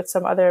stage with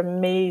some other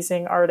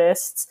amazing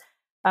artists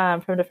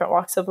from different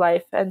walks of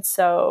life. And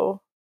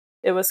so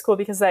it was cool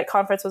because that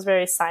conference was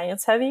very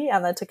science heavy.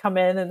 And then to come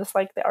in and just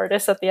like the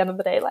artists at the end of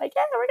the day, like,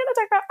 yeah, we're going to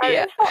talk about art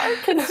and how art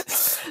can,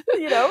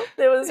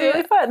 it was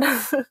really fun.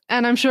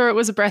 And I'm sure it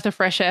was a breath of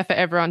fresh air for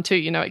everyone too.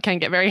 It can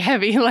get very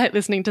heavy, like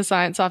listening to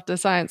science after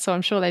science. So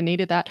I'm sure they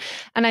needed that.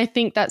 And I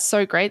think that's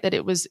so great that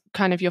it was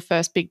kind of your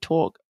first big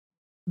talk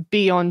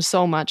beyond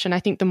so much. And I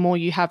think the more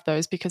you have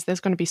those, because there's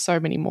going to be so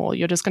many more,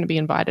 you're just going to be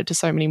invited to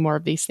so many more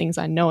of these things.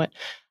 I know it.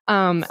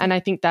 And I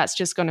think that's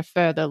just going to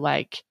further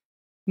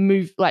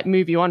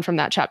move you on from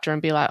that chapter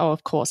and be like, oh,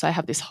 of course, I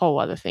have this whole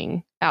other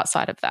thing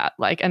outside of that.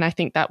 And I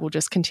think that will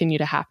just continue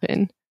to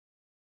happen.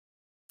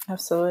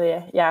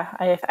 Absolutely. Yeah.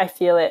 I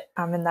feel it.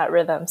 I'm in that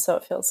rhythm. So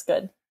it feels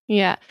good.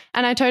 Yeah.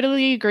 And I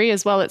totally agree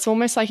as well. It's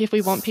almost like if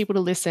we want people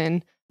to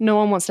listen, no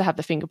one wants to have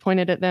the finger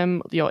pointed at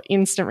them. Your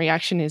instant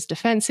reaction is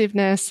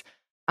defensiveness.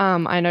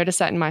 I notice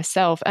that in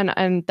myself.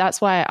 And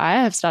that's why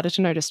I have started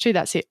to notice too,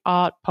 that's it,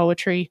 art,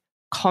 poetry,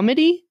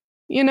 comedy,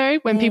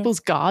 when people's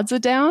guards are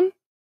down.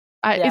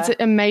 It's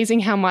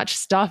amazing how much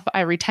stuff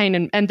I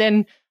retain. And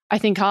then I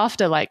think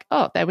after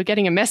they were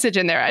getting a message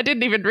in there. I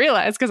didn't even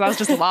realize because I was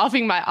just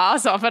laughing my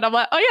ass off. And I'm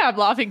like, oh yeah, I'm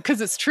laughing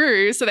because it's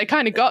true. So they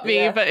kind of got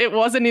me, but it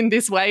wasn't in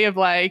this way of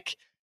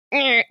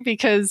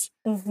because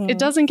it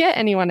doesn't get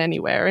anyone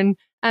anywhere.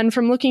 And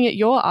from looking at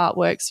your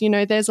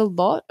artworks, there's a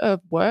lot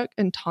of work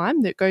and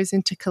time that goes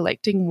into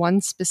collecting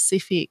one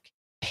specific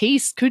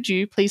piece. Could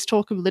you please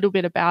talk a little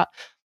bit about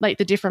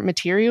the different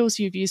materials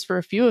you've used for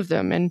a few of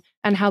them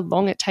and how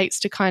long it takes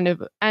to kind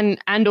of,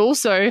 and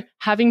also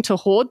having to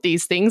hoard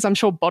these things. I'm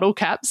sure bottle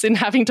caps and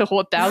having to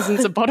hoard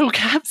thousands of bottle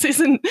caps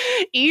isn't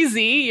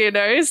easy,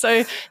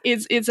 so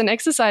it's an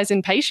exercise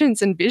in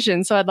patience and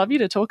vision. So I'd love you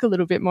to talk a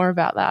little bit more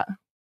about that.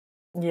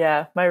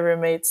 Yeah, my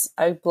roommates,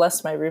 I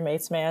bless my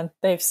roommates, man.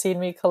 They've seen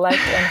me collect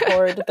and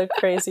hoard the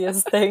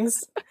craziest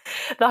things.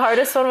 The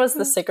hardest one was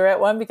the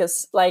cigarette one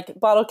because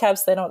bottle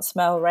caps, they don't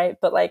smell, right?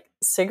 But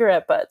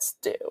cigarette butts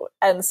do.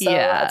 And so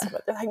they're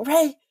like,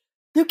 Ray,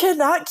 you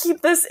cannot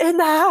keep this in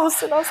the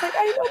house. And I was like,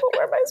 I know, but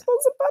where am I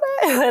supposed to put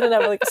it? I didn't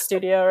have like a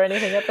studio or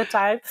anything at the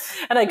time.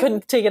 And I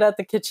couldn't take it out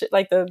the kitchen,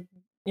 like the,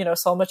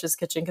 Solmuch's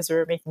kitchen, because we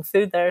were making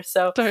food there.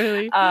 So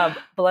Totally.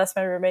 Bless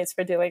my roommates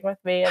for dealing with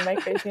me and my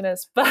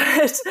craziness.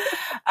 But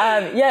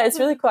yeah, it's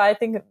really cool. I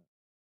think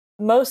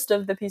most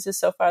of the pieces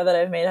so far that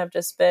I've made have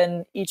just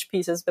been, each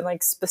piece has been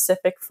like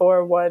specific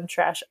for one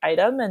trash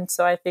item. And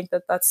so I think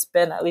that that's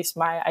been at least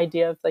my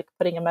idea of like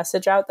putting a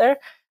message out there.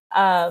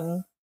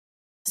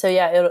 So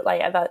yeah,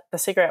 like I thought the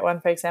cigarette one,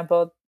 for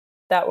example,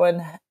 that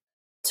one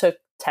took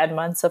 10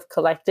 months of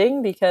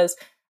collecting because,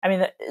 I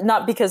mean,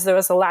 not because there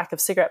was a lack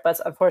of cigarette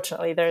butts.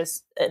 Unfortunately,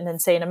 there's an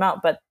insane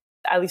amount, but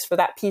at least for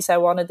that piece, I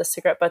wanted the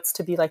cigarette butts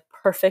to be like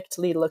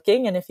perfectly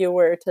looking. And if you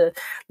were to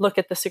look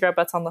at the cigarette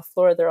butts on the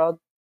floor, they're all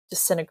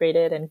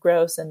disintegrated and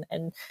gross and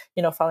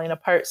falling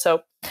apart.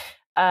 So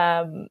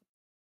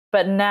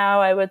but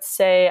now I would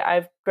say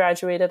I've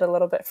graduated a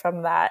little bit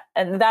from that.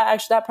 And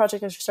that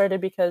project actually started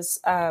because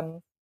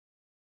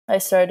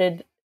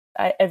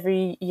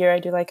every year I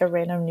do like a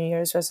random New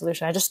Year's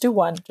resolution. I just do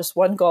one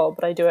goal,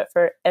 but I do it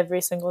for every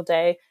single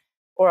day,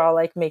 or I'll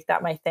like make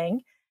that my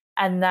thing.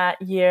 And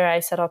that year I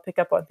said I'll pick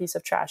up one piece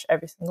of trash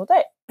every single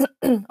day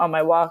on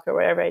my walk or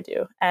wherever I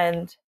do.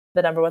 And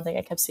the number one thing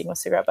I kept seeing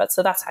was cigarette butts.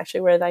 So that's actually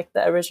where like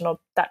the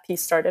original, that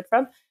piece started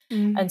from.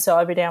 And so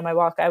every day on my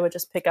walk, I would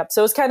just pick up.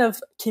 So it was kind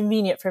of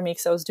convenient for me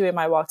because I was doing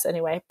my walks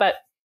anyway. But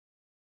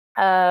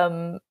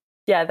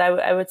yeah,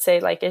 I would say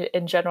like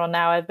in general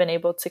now I've been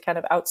able to kind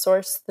of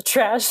outsource the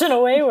trash in a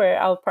way where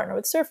I'll partner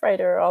with Surfrider,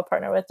 or I'll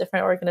partner with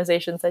different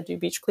organizations that do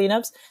beach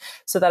cleanups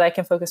so that I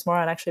can focus more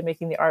on actually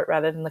making the art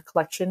rather than the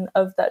collection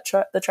of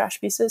the trash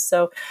pieces.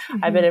 So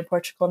I've been in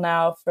Portugal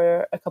now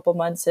for a couple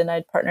months, and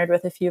I'd partnered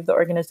with a few of the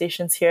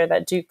organizations here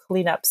that do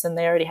cleanups, and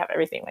they already have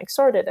everything like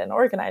sorted and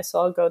organized.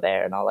 So I'll go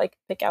there and I'll like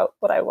pick out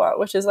what I want,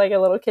 which is like a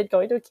little kid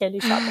going to a candy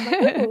shop. I'm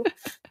like, ooh,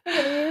 I'm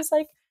going to use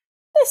like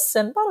this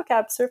and bottle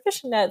caps or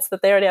fishing nets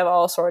that they already have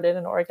all sorted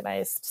and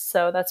organized.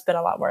 So that's been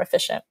a lot more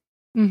efficient.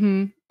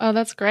 Oh,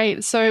 that's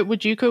great. So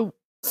would you call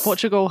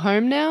Portugal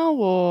home now,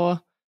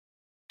 or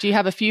do you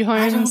have a few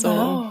homes?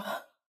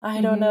 I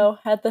don't know.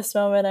 At this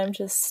moment, I'm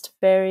just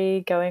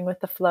very going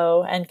with the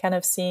flow and kind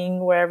of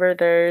seeing wherever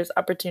there's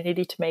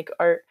opportunity to make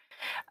art.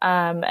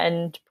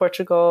 And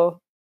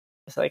Portugal,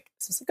 it's like,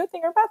 is this a good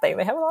thing or a bad thing?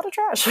 They have a lot of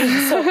trash.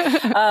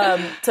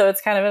 So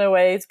it's kind of, in a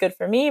way, it's good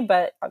for me,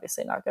 but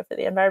obviously not good for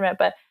the environment.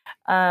 But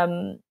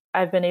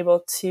I've been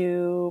able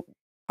to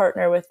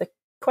partner with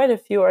quite a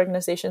few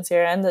organizations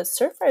here, and the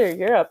Surfrider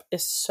Europe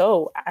is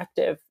so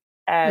active.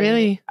 And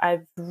really?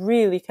 I've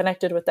really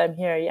connected with them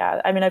here. Yeah.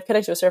 I mean, I've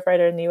connected with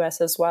Surfrider in the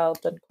US as well.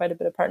 I've done quite a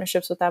bit of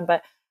partnerships with them,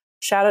 but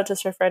shout out to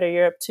Surfrider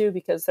Europe too,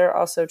 because they're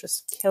also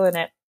just killing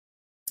it.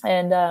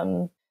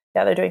 And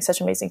yeah, they're doing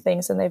such amazing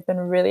things, and they've been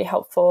really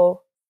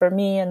helpful for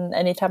me. And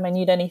anytime I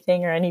need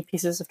anything or any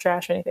pieces of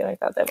trash or anything like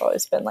that, they've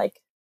always been like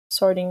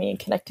sorting me and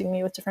connecting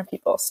me with different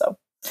people. So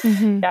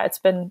yeah, it's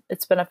been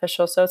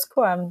beneficial. So it's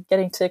cool. I'm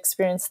getting to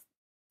experience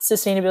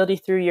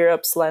sustainability through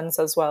Europe's lens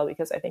as well,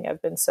 because I think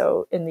I've been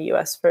so in the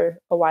US for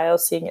a while,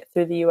 seeing it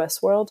through the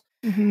US world.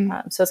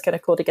 So it's kind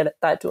of cool to get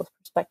that dual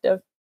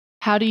perspective.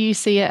 How do you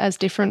see it as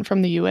different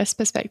from the US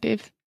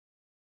perspective?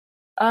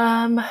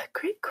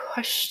 Great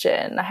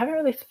question. I haven't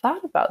really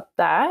thought about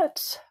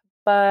that,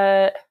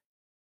 but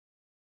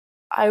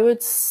I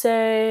would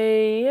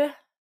say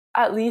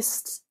at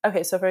least,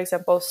 okay, so for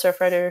example,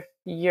 Surfrider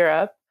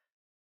Europe,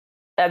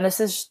 and this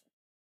is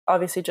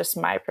obviously just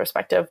my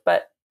perspective,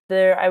 but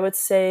I would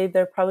say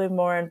they're probably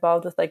more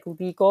involved with like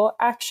legal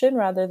action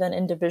rather than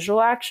individual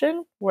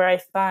action, where I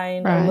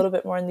find a little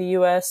bit more in the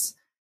US,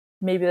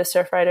 maybe the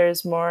Surfrider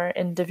is more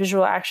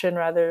individual action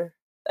rather,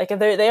 like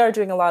they are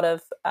doing a lot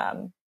of,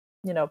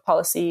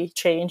 policy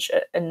change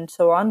and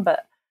so on,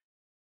 but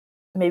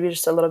maybe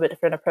just a little bit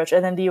different approach.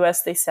 And then the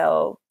US, they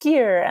sell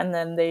gear, and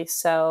then they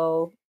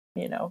sell,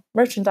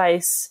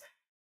 merchandise,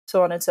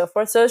 so on and so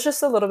forth. So it's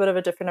just a little bit of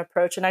a different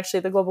approach. And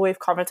actually the Global Wave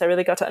Conference, I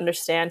really got to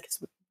understand,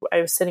 because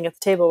I was sitting at the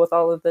table with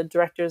all of the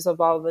directors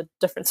of all the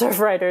different surf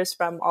riders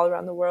from all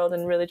around the world,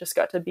 and really just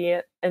got to be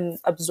and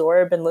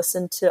absorb and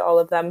listen to all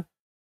of them.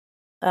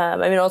 I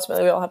mean,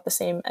 ultimately we all have the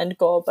same end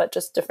goal, but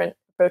just different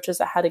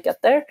approaches at how to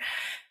get there.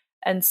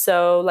 And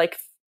so like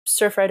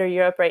Surfrider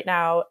Europe right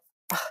now,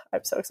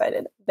 I'm so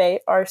excited. They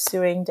are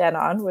suing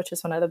Danone, which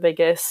is one of the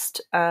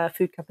biggest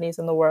food companies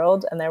in the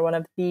world. And they're one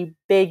of the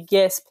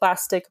biggest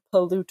plastic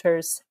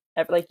polluters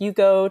ever. Like you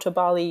go to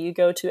Bali, you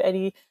go to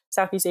any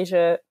Southeast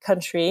Asia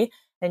country,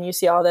 and you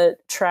see all the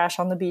trash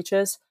on the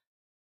beaches.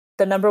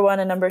 The number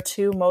one and number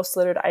two most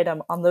littered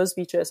item on those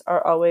beaches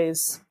are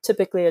always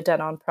typically a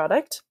Danone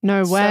product.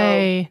 No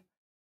way.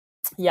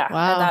 So, yeah.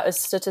 Wow. And that is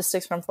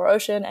statistics from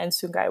 4Ocean and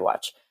Sungai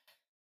Watch.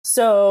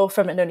 So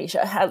from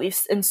Indonesia, at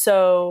least. And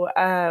so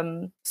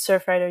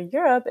Surfrider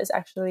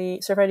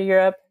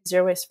Europe,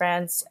 Zero Waste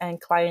France,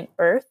 and Client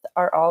Earth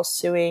are all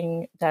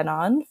suing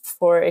Danone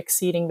for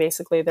exceeding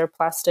basically their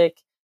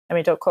plastic. I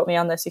mean, don't quote me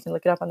on this. You can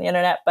look it up on the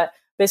internet, but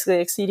basically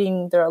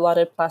exceeding their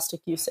allotted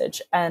plastic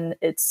usage. And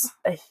it's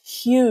a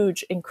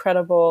huge,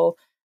 incredible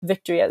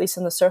victory, at least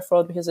in the surf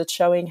world, because it's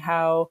showing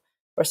how,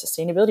 or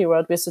sustainability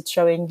world, because it's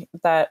showing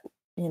that,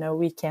 you know,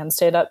 we can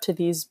stand up to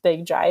these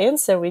big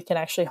giants and we can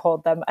actually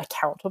hold them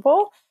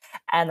accountable.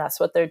 And that's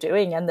what they're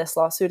doing. And this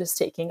lawsuit is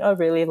taking a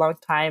really long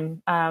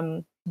time.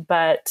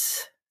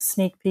 But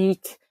sneak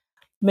peek,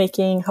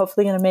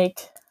 hopefully going to make,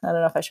 I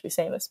don't know if I should be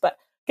saying this, but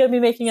going to be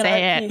making an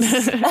art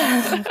piece.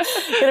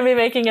 Going to be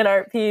making an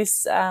art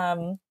piece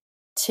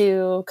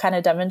to kind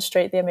of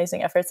demonstrate the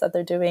amazing efforts that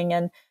they're doing,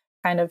 and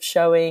kind of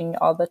showing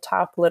all the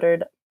top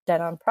littered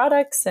dead-on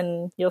products.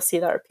 And you'll see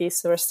the art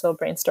piece. So we're still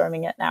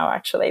brainstorming it now,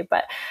 actually,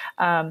 but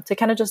to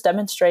kind of just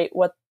demonstrate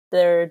what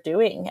they're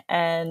doing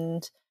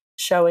and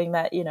showing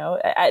that, you know,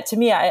 to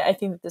me, I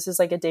think that this is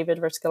like a David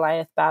versus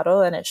Goliath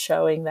battle, and it's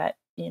showing that,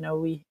 you know,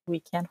 we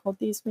can't hold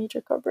these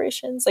major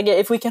corporations. Like,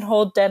 if we can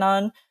hold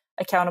Denon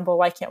accountable,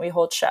 why can't we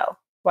hold Shell?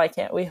 Why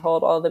can't we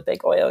hold all the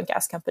big oil and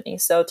gas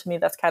companies? So to me,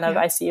 that's kind of,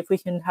 I see if we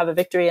can have a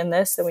victory in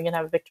this, then we can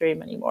have a victory in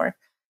many more.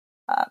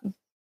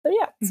 So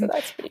yeah, so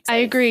that's pretty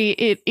exciting. I agree.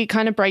 It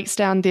kind of breaks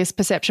down this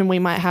perception we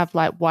might have,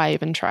 like, why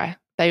even try?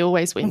 They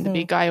always win. The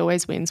big guy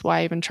always wins.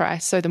 Why even try?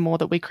 So the more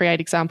that we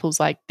create examples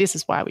like this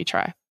is why we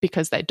try,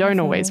 because they don't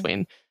always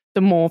win,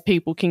 the more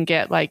people can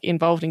get like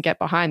involved and get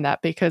behind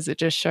that, because it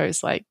just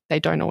shows like they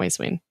don't always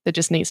win. There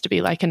just needs to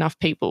be like enough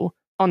people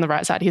on the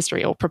right side of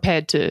history or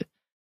prepared to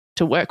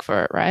work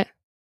for it, right?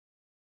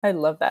 I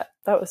love that.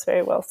 That was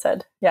very well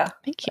said. Yeah.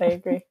 Thank you. I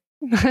agree.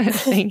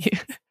 Thank you.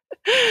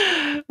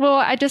 Well,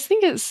 I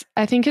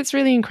think it's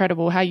really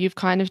incredible how you've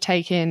kind of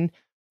taken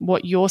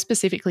what you're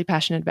specifically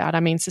passionate about. I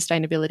mean,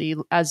 sustainability,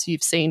 as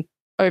you've seen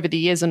over the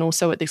years and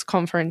also at this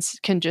conference,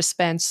 can just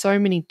span so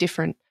many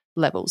different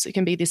levels. It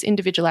can be this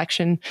individual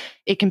action.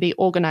 It can be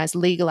organized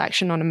legal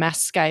action on a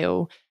mass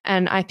scale.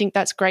 And I think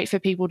that's great for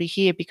people to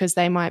hear, because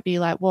they might be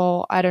like,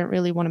 well, I don't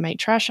really want to make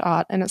trash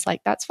art. And it's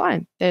like, that's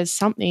fine. There's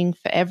something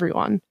for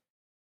everyone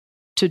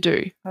to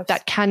do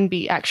that can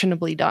be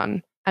actionably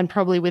done, and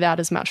probably without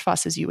as much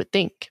fuss as you would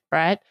think,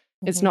 right?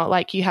 It's not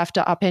like you have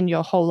to upend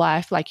your whole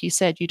life. Like you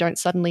said, you don't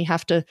suddenly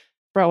have to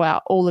throw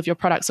out all of your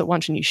products at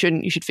once, and you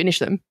shouldn't. You should finish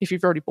them if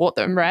you've already bought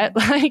them, right?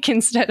 Like,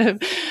 instead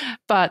of,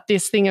 but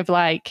this thing of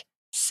like,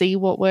 see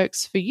what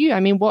works for you. I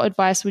mean, what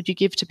advice would you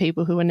give to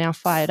people who are now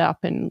fired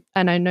up? And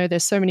I know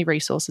there's so many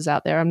resources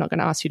out there. I'm not going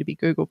to ask you to be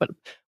Google, but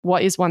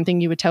what is one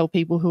thing you would tell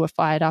people who are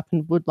fired up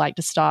and would like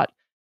to start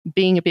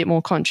being a bit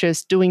more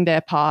conscious, doing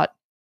their part?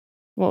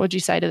 What would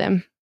you say to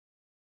them?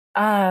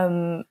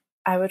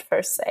 I would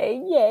first say,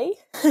 yay.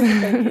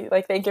 Thank you.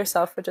 Like, thank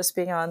yourself for just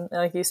being on,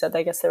 like you said,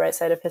 I guess the right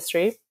side of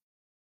history.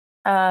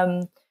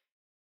 But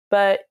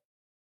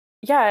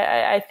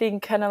yeah, I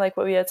think kind of like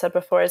what we had said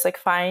before is like,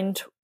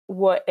 find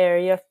what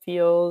area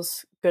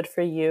feels good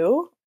for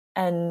you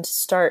and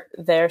start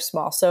there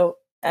small. So,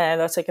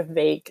 and that's like a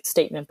vague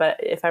statement, but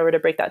if I were to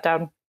break that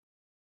down,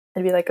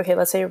 I'd be like, okay,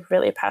 let's say you're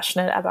really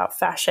passionate about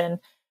fashion,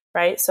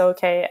 right? So,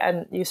 okay,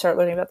 and you start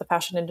learning about the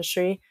fashion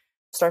industry,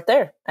 start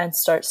there and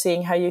start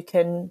seeing how you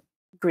can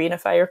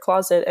greenify your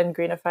closet and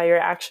greenify your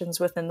actions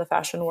within the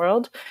fashion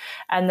world,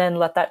 and then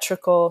let that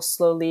trickle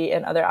slowly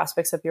in other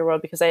aspects of your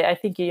world, because I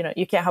think, you know,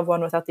 you can't have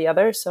one without the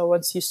other. So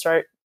once you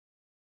start,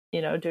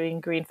 you know, doing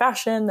green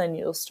fashion, then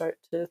you'll start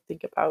to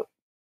think about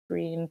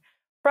green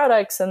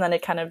products, and then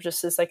it kind of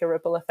just is like a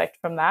ripple effect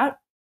from that.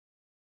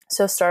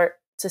 So start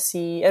to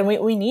see, and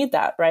we need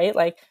that, right?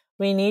 Like,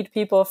 we need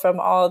people from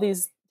all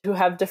these who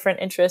have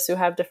different interests, who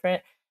have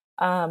different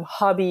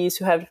hobbies,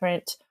 who have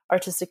different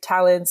artistic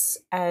talents,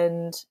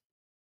 and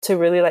to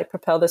really like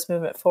propel this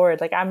movement forward.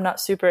 Like, I'm not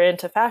super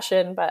into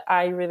fashion, but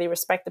I really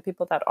respect the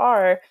people that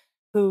are,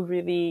 who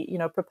really, you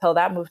know, propel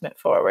that movement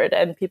forward.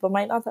 And people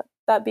might not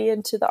that be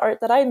into the art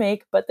that I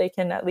make, but they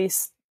can at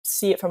least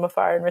see it from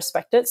afar and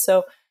respect it.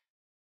 So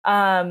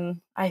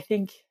I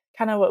think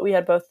kind of what we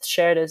had both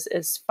shared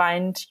is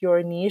find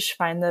your niche,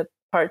 find the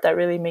part that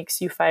really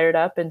makes you fired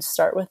up, and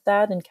start with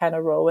that and kind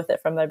of roll with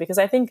it from there. Because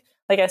I think,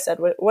 like I said,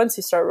 once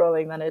you start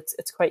rolling, then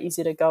it's quite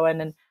easy to go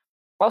in. And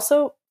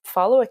also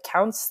follow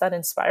accounts that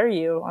inspire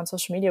you on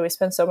social media. We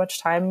spend so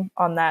much time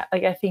on that.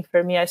 Like, I think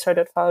for me, I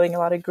started following a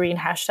lot of green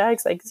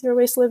hashtags like zero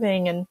waste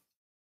living and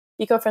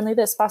eco-friendly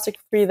this, plastic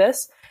free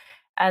this,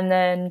 and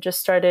then just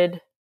started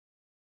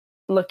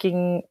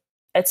looking.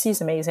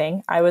 Etsy's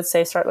amazing. I would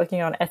say start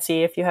looking on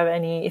Etsy if you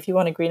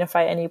want to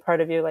greenify any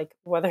part of you, like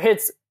whether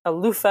it's a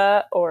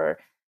loofah or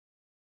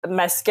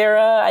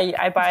mascara.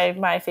 I buy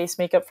my face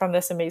makeup from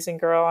this amazing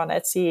girl on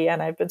Etsy,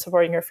 and I've been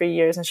supporting her for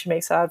years, and she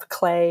makes it out of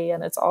clay,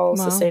 and it's all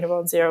sustainable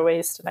and zero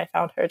waste. And I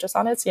found her just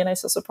on Etsy, and I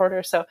still support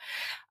her. So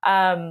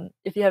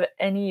if you have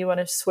you want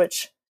to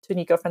switch to an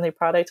eco-friendly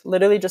product,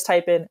 literally just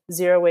type in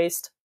zero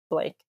waste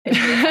blank and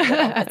you'll find it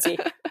on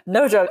Etsy.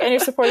 No joke. And you're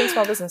supporting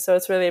small business. So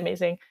it's really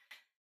amazing.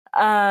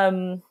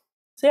 So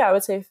yeah, I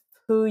would say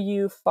who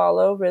you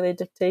follow really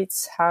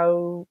dictates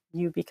how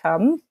you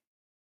become.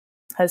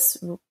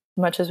 As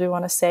much as we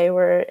want to say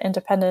we're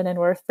independent and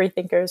we're free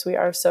thinkers, we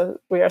are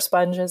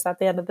sponges at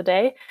the end of the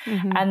day.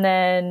 And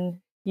then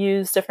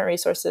use different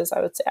resources.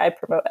 I would say I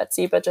promote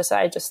Etsy, but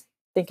I just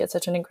think it's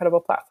such an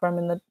incredible platform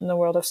in the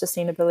world of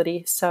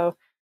sustainability. So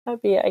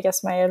That'd be, I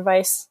guess, my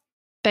advice.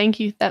 Thank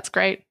you. That's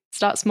great.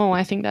 Start small.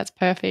 I think that's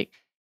perfect.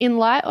 In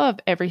light of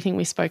everything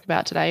we spoke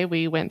about today,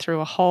 we went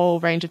through a whole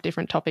range of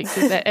different topics.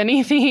 Is there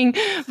anything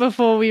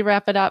before we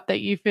wrap it up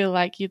that you feel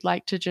like you'd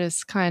like to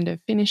just kind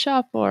of finish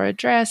up or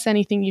address?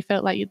 Anything you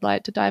felt like you'd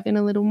like to dive in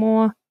a little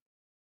more?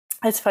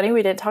 It's funny,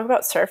 we didn't talk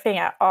about surfing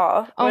at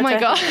all. Oh my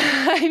God,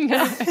 I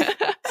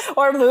know.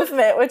 Or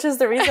movement, which is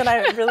the reason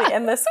I'm really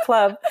in this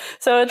club.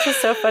 So it's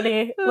just so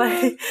funny.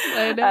 Like,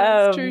 I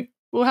know, it's true.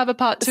 We'll have a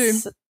part 2.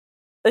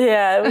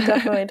 Yeah, we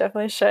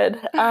definitely should.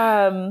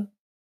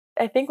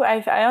 I think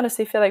I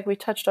honestly feel like we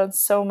touched on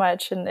so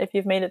much, and if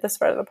you've made it this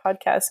far of the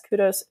podcast,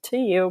 kudos to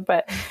you.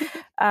 But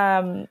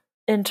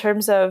in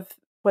terms of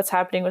what's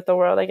happening with the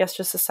world, I guess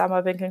just to sum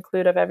up and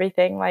conclude of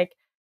everything, like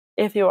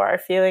if you are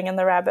feeling in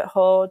the rabbit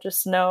hole,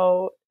 just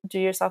know, do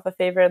yourself a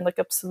favor and look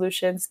up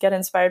solutions, get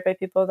inspired by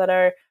people that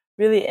are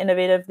really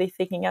innovatively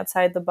thinking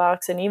outside the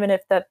box. And even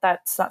if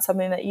that's not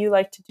something that you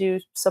like to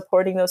do,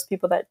 supporting those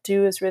people that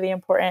do is really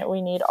important.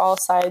 We need all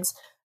sides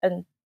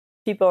and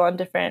people on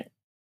different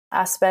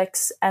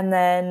aspects, and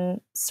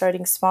then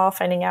starting small,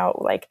 finding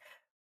out like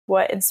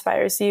what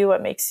inspires you,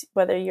 what makes,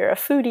 whether you're a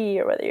foodie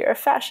or whether you're a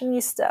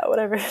fashionista,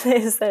 whatever it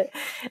is that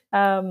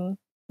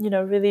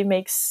really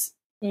makes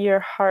your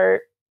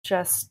heart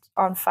just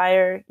on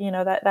fire,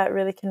 that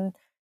really can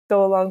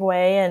go a long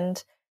way.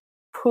 And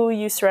who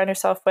you surround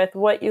yourself with,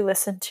 what you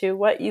listen to,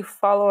 what you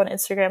follow on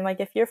Instagram. Like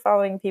if you're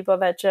following people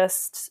that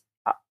just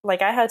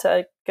like I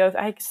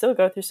still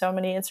go through so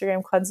many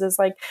Instagram cleanses,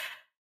 like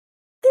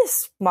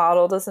this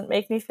model doesn't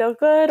make me feel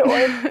good,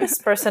 or this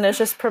person is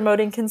just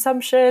promoting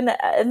consumption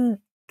and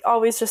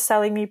always just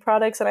selling me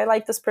products, and I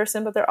like this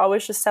person, but they're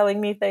always just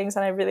selling me things,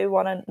 and I really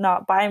want to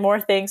not buy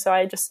more things. So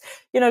I just,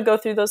 go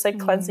through those like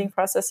cleansing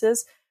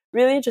processes.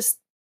 Really just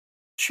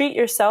treat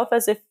yourself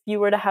as if you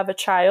were to have a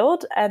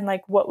child, and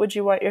like, what would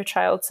you want your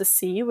child to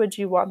see? Would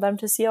you want them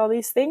to see all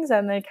these things?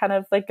 And then kind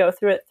of like go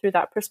through it through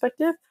that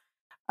perspective.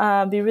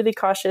 Be really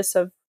cautious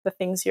of the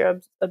things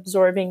you're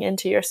absorbing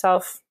into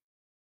yourself.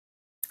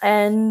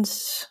 And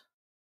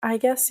I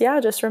guess,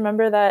 just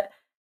remember that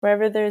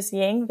wherever there's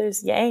yin,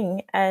 there's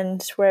yang.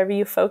 And wherever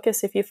you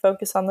focus, if you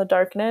focus on the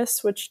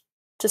darkness, which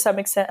to some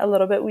extent a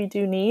little bit we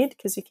do need,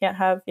 because you can't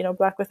have,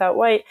 black without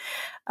white.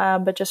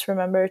 But just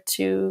remember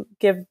to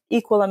give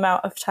equal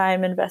amount of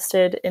time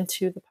invested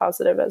into the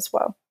positive as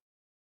well.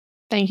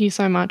 Thank you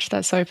so much.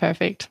 That's so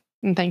perfect.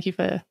 And thank you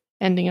for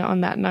ending it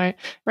on that note.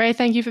 Ray,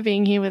 thank you for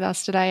being here with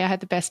us today. I had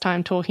the best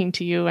time talking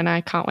to you, and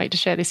I can't wait to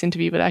share this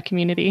interview with our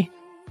community.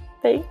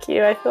 Thank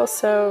you. I feel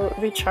so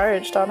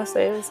recharged,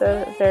 honestly. It was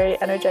a very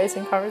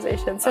energizing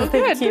conversation. So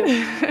thank you.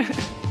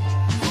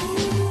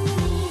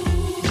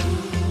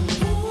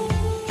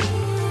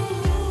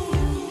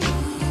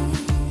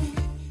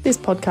 This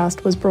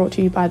podcast was brought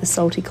to you by the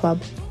Salty Club,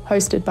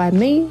 hosted by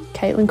me,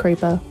 Caitlin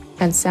Creeper,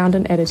 and sound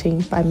and editing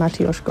by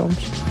Mateusz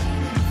Gomes.